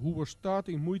contact, who was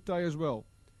starting Muay Thai as well.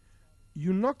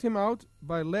 You knocked him out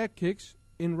by leg kicks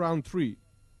in round 3.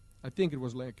 I think it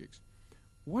was leg kicks.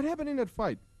 What happened in that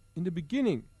fight? In the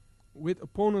beginning, with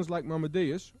opponents like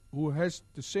Mamadeus, who has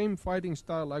the same fighting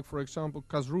style like, for example,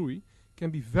 Kazrui,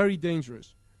 can be very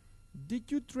dangerous. Did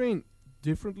you train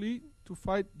differently to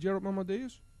fight Gerald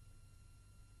Mamadeus?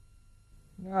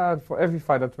 Yeah, for every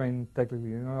fight I train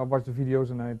technically. I watch the videos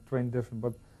and I train different.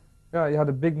 But yeah, he had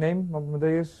a big name,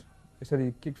 Mamadeus. He said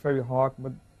he kicks very hard,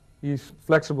 but he's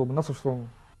flexible, but not so strong.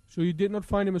 So you did not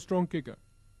find him a strong kicker?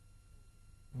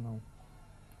 No.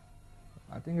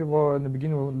 I think it was in the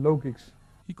beginning were low kicks.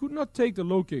 He could not take the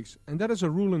low kicks, and that is a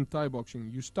rule in Thai boxing.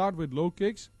 You start with low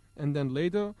kicks, and then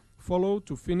later follow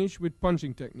to finish with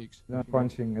punching techniques. Then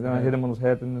punching, and then I hit him on his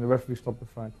head, and the referee stopped the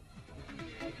fight.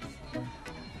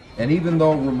 And even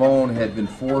though Ramon had been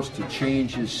forced to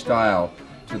change his style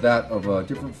to that of a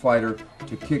different fighter,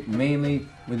 to kick mainly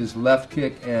with his left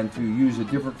kick and to use a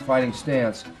different fighting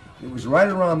stance, it was right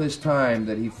around this time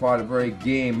that he fought a very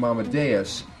game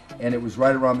Mamadeus, and it was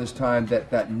right around this time that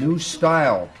that new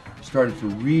style started to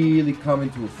really come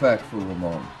into effect for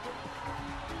Ramon.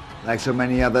 Like so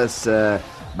many others,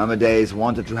 Mamadeus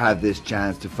wanted to have this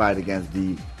chance to fight against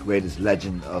the greatest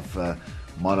legend of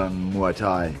modern Muay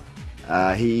Thai.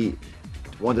 He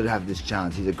wanted to have this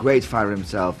chance. He's a great fighter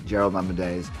himself, Gerald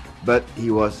Mamadeus, but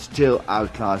he was still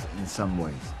outclassed in some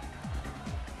ways.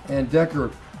 And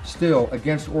Dekker, still,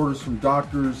 against orders from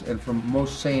doctors and from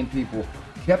most sane people,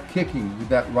 kept kicking with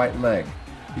that right leg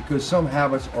because some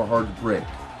habits are hard to break.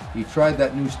 He tried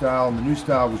that new style, and the new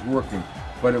style was working,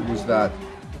 but it was that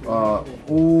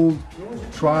old,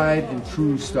 tried and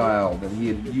true style that he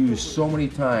had used so many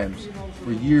times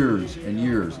for years and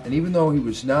years. And even though he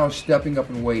was now stepping up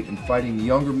in weight and fighting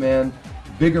younger men,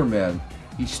 bigger men,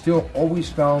 he still always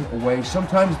found a way,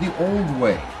 sometimes the old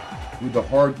way, with the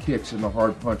hard kicks and the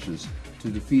hard punches to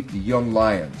defeat the young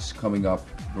lions coming up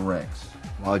the ranks.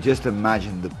 Well, just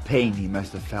imagine the pain he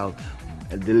must have felt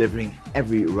delivering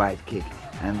every right kick.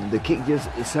 And the kick just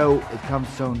is so, it comes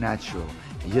so natural.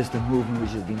 It's just a movement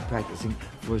which has been practicing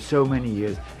for so many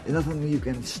years. It's not something you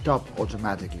can stop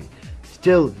automatically.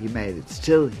 Still he made it,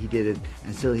 still he did it,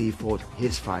 and still he fought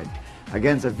his fight.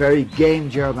 Against a very game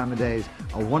Gerald Mamadeus,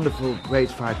 a wonderful, great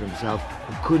fighter himself,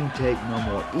 who couldn't take no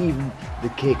more. Even the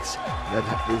kicks that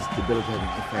had this debilitating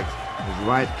effects. His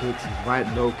right kicks, his right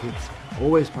low kicks,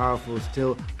 always powerful,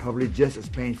 still probably just as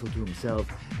painful to himself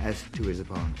as to his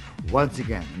opponent. Once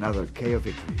again, another KO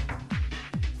victory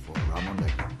for Ramon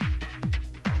Dekker.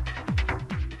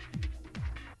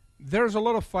 There's a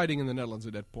lot of fighting in the Netherlands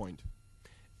at that point,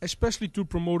 especially to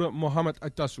promoter Mohamed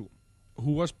Aitasu,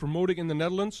 who was promoting in the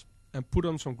Netherlands and put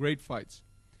on some great fights.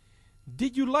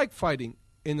 Did you like fighting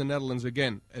in the Netherlands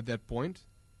again at that point?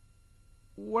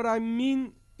 What I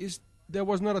mean is there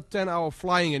was not a 10-hour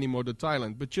flying anymore to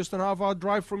Thailand, but just an half-hour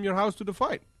drive from your house to the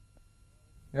fight.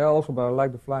 Yeah, also, but I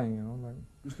like the flying, Like.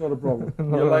 It's not a problem.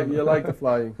 No, you like the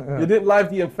flying. Yeah. You didn't like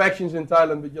the infections in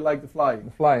Thailand, but you like the flying.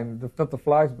 The flying, not the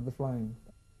flies, but the flying.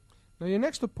 Now your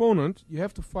next opponent, you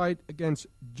have to fight against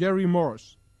Jerry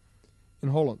Morris in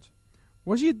Holland.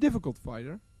 Was he a difficult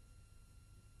fighter?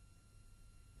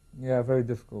 Yeah, very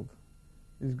difficult.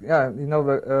 He runs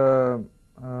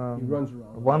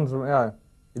around. Yeah,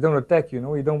 he don't attack, He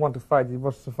don't want to fight. He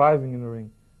was surviving in the ring,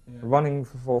 running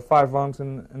for 5 rounds,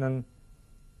 and then,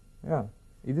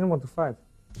 he didn't want to fight.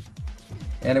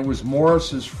 And it was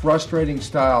Morris's frustrating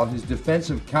style, his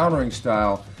defensive countering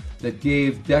style, that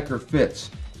gave Dekker fits.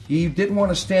 He didn't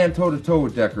want to stand toe-to-toe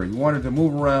with Dekker. He wanted to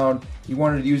move around. He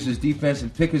wanted to use his defense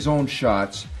and pick his own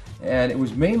shots. And it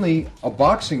was mainly a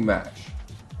boxing match.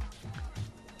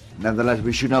 Nevertheless,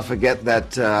 we should not forget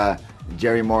that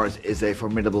Jerry Morris is a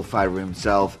formidable fighter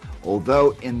himself,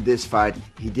 although in this fight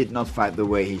he did not fight the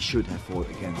way he should have fought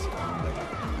against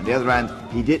Dekker. On the other hand,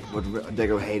 he did what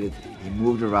Dekker hated. He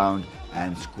moved around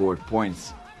and scored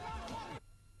points.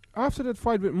 After that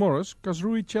fight with Morris,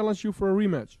 Kazrui challenged you for a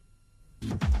rematch.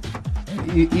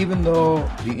 Even though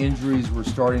the injuries were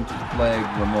starting to plague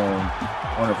Ramon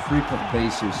on a frequent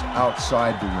basis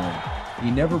outside the ring, he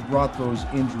never brought those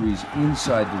injuries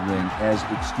inside the ring as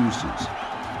excuses.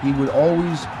 He would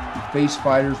always face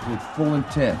fighters with full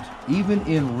intent, even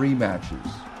in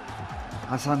rematches.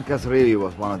 Hassan Kasrili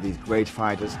was one of these great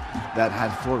fighters that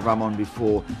had fought Ramon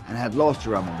before and had lost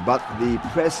to Ramon, but the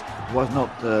press was not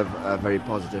very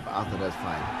positive after that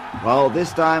fight. Well,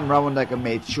 this time Ramon Dekker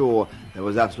made sure there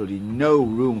was absolutely no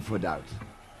room for doubt.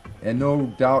 And no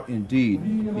doubt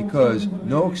indeed, because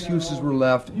no excuses were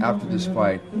left after this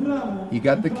fight. He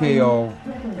got the KO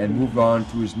and moved on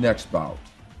to his next bout.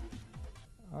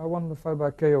 I won the fight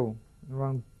by KO,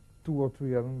 around 2 or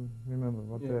 3, I don't remember.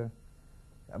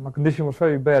 But my condition was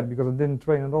very bad because I didn't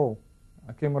train at all.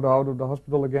 I came out of the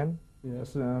hospital again.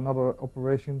 That's another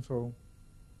operation, so...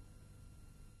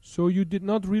 So you did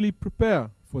not really prepare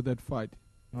for that fight?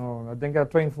 No, I think I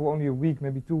trained for only a week,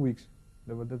 maybe 2 weeks.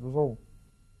 That was all.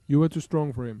 You were too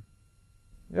strong for him?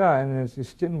 Yeah, and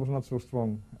his chin was not so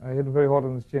strong. I hit him very hard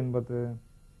on his chin, but...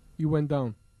 He went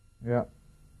down? Yeah.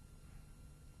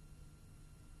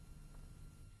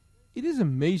 It is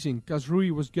amazing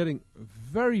Kasrui was getting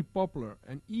very popular,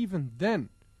 and even then,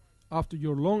 after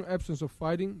your long absence of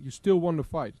fighting, you still won the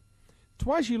fight.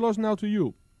 Twice he lost now to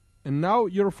you, and now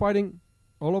you're fighting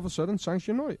all of a sudden Sang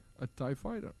Chenoy, a Thai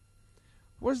fighter.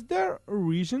 Was there a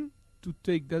reason to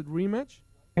take that rematch?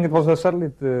 I think it was a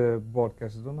satellite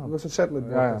broadcast, I don't know. It was a satellite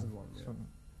broadcast one. Yeah. So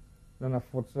then I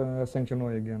fought Sang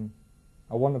Chenoy again.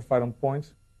 I won that fight on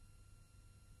points.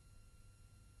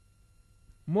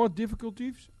 More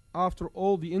difficulties? After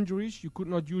all the injuries, you could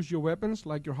not use your weapons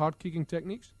like your hard kicking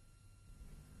techniques?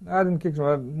 I didn't kick, so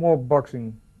I had more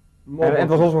boxing. And it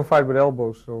was also a fight with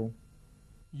elbows, so...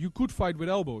 You could fight with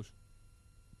elbows?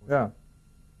 Yeah.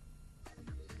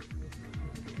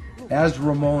 As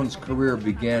Ramon's career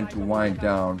began to wind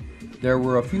down, there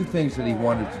were a few things that he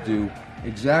wanted to do.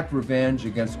 Exact revenge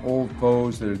against old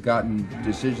foes that had gotten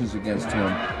decisions against him.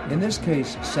 In this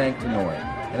case, Sang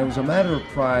Chenoy. And it was a matter of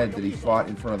pride that he fought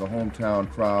in front of the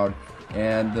hometown crowd.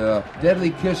 And the Deadly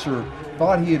Kisser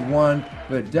thought he had won,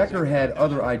 but Dekker had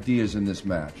other ideas in this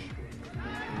match.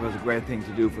 It was a great thing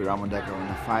to do for Ramon Dekker in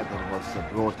a fight that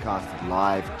was broadcasted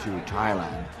live to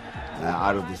Thailand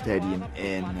out of the stadium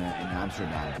in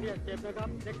Amsterdam.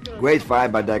 Great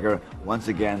fight by Dekker, once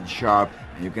again sharp,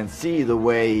 and you can see the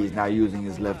way he's now using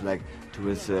his left leg to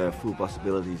his full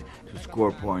possibilities to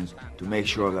score points, to make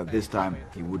sure that this time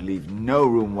he would leave no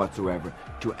room whatsoever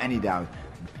to any doubt.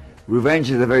 Revenge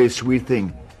is a very sweet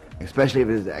thing, especially if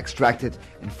it is extracted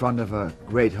in front of a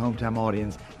great hometown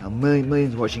audience and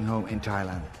millions watching home in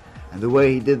Thailand. And the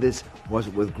way he did this was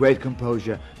with great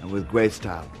composure and with great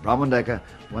style. Ramon Dekker,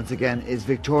 once again, is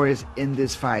victorious in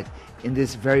this fight, in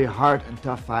this very hard and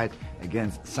tough fight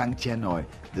against Sang Chenoy,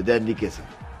 the Deadly Kisser.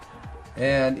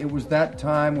 And it was that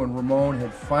time when Ramon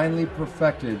had finally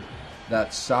perfected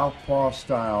that southpaw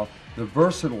style, the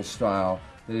versatile style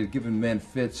that had given men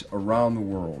fits around the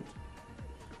world.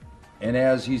 And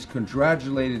as he's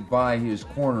congratulated by his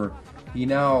corner, he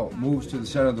now moves to the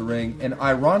center of the ring, and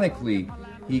ironically,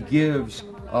 he gives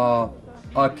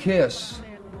a kiss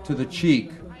to the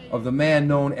cheek of the man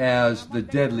known as the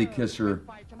Deadly Kisser.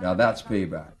 Now that's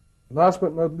payback. Last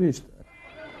but not least.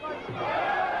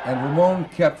 And Ramon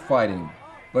kept fighting,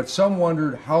 but some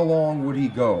wondered how long would he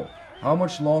go? How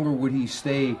much longer would he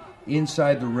stay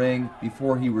inside the ring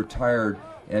before he retired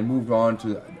and moved on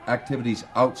to activities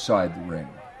outside the ring?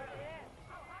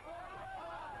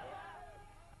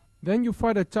 Then you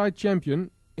fight a Thai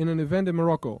champion in an event in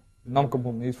Morocco.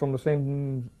 Namkapon, he's from the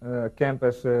same camp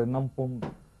as Nampon.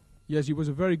 Yes, he was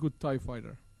a very good Thai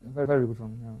fighter. Very, very good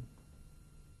one, yeah.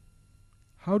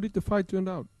 How did the fight turn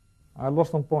out? I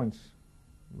lost on points.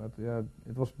 But yeah,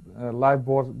 it was live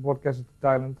broadcasted to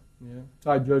Thailand.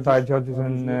 Yeah. Thai judges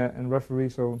and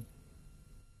referees, so...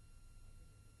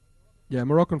 Yeah,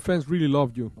 Moroccan fans really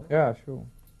loved you. Yeah, sure.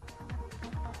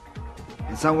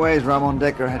 In some ways, Ramon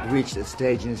Dekker had reached a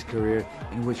stage in his career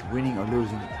in which winning or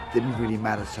losing didn't really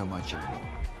matter so much anymore.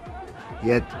 He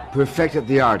had perfected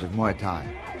the art of Muay Thai,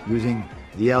 using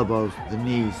the elbows, the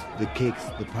knees, the kicks,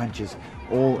 the punches,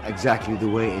 all exactly the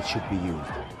way it should be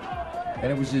used.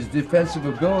 And it was his defensive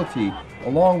ability,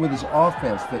 along with his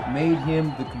offense, that made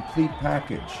him the complete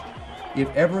package. If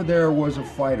ever there was a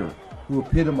fighter who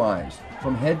epitomized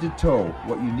from head to toe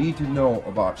what you need to know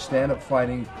about stand-up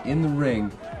fighting in the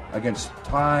ring against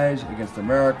Thais, against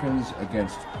Americans,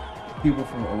 against people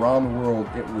from around the world,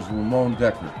 it was Ramon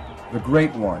Dekker, the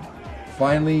great one,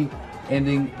 finally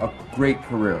ending a great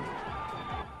career.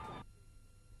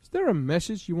 Is there a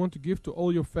message you want to give to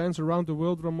all your fans around the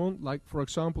world, Ramon? Like, for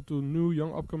example, to new,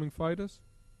 young, upcoming fighters?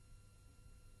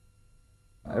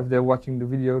 If they're watching the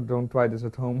video, don't try this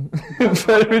at home. It's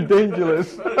very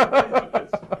dangerous.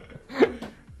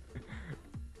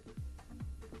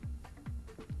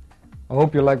 I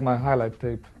hope you like my highlight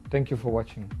tape. Thank you for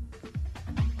watching.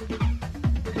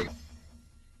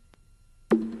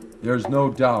 There's no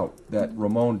doubt that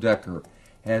Ramon Dekker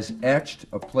has etched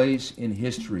a place in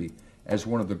history as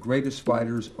one of the greatest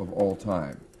fighters of all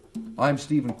time. I'm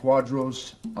Stephen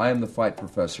Quadros, I am the Fight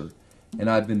Professor, and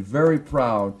I've been very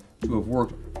proud to have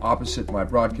worked opposite my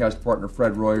broadcast partner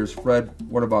Fred Royers. Fred,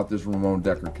 what about this Ramon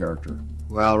Dekker character?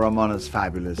 Well, Ramon is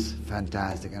fabulous,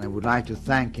 fantastic, and I would like to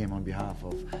thank him on behalf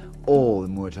of all the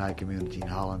Muay Thai community in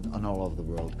Holland and all over the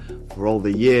world for all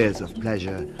the years of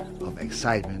pleasure, of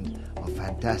excitement, of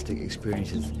fantastic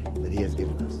experiences that he has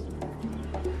given us.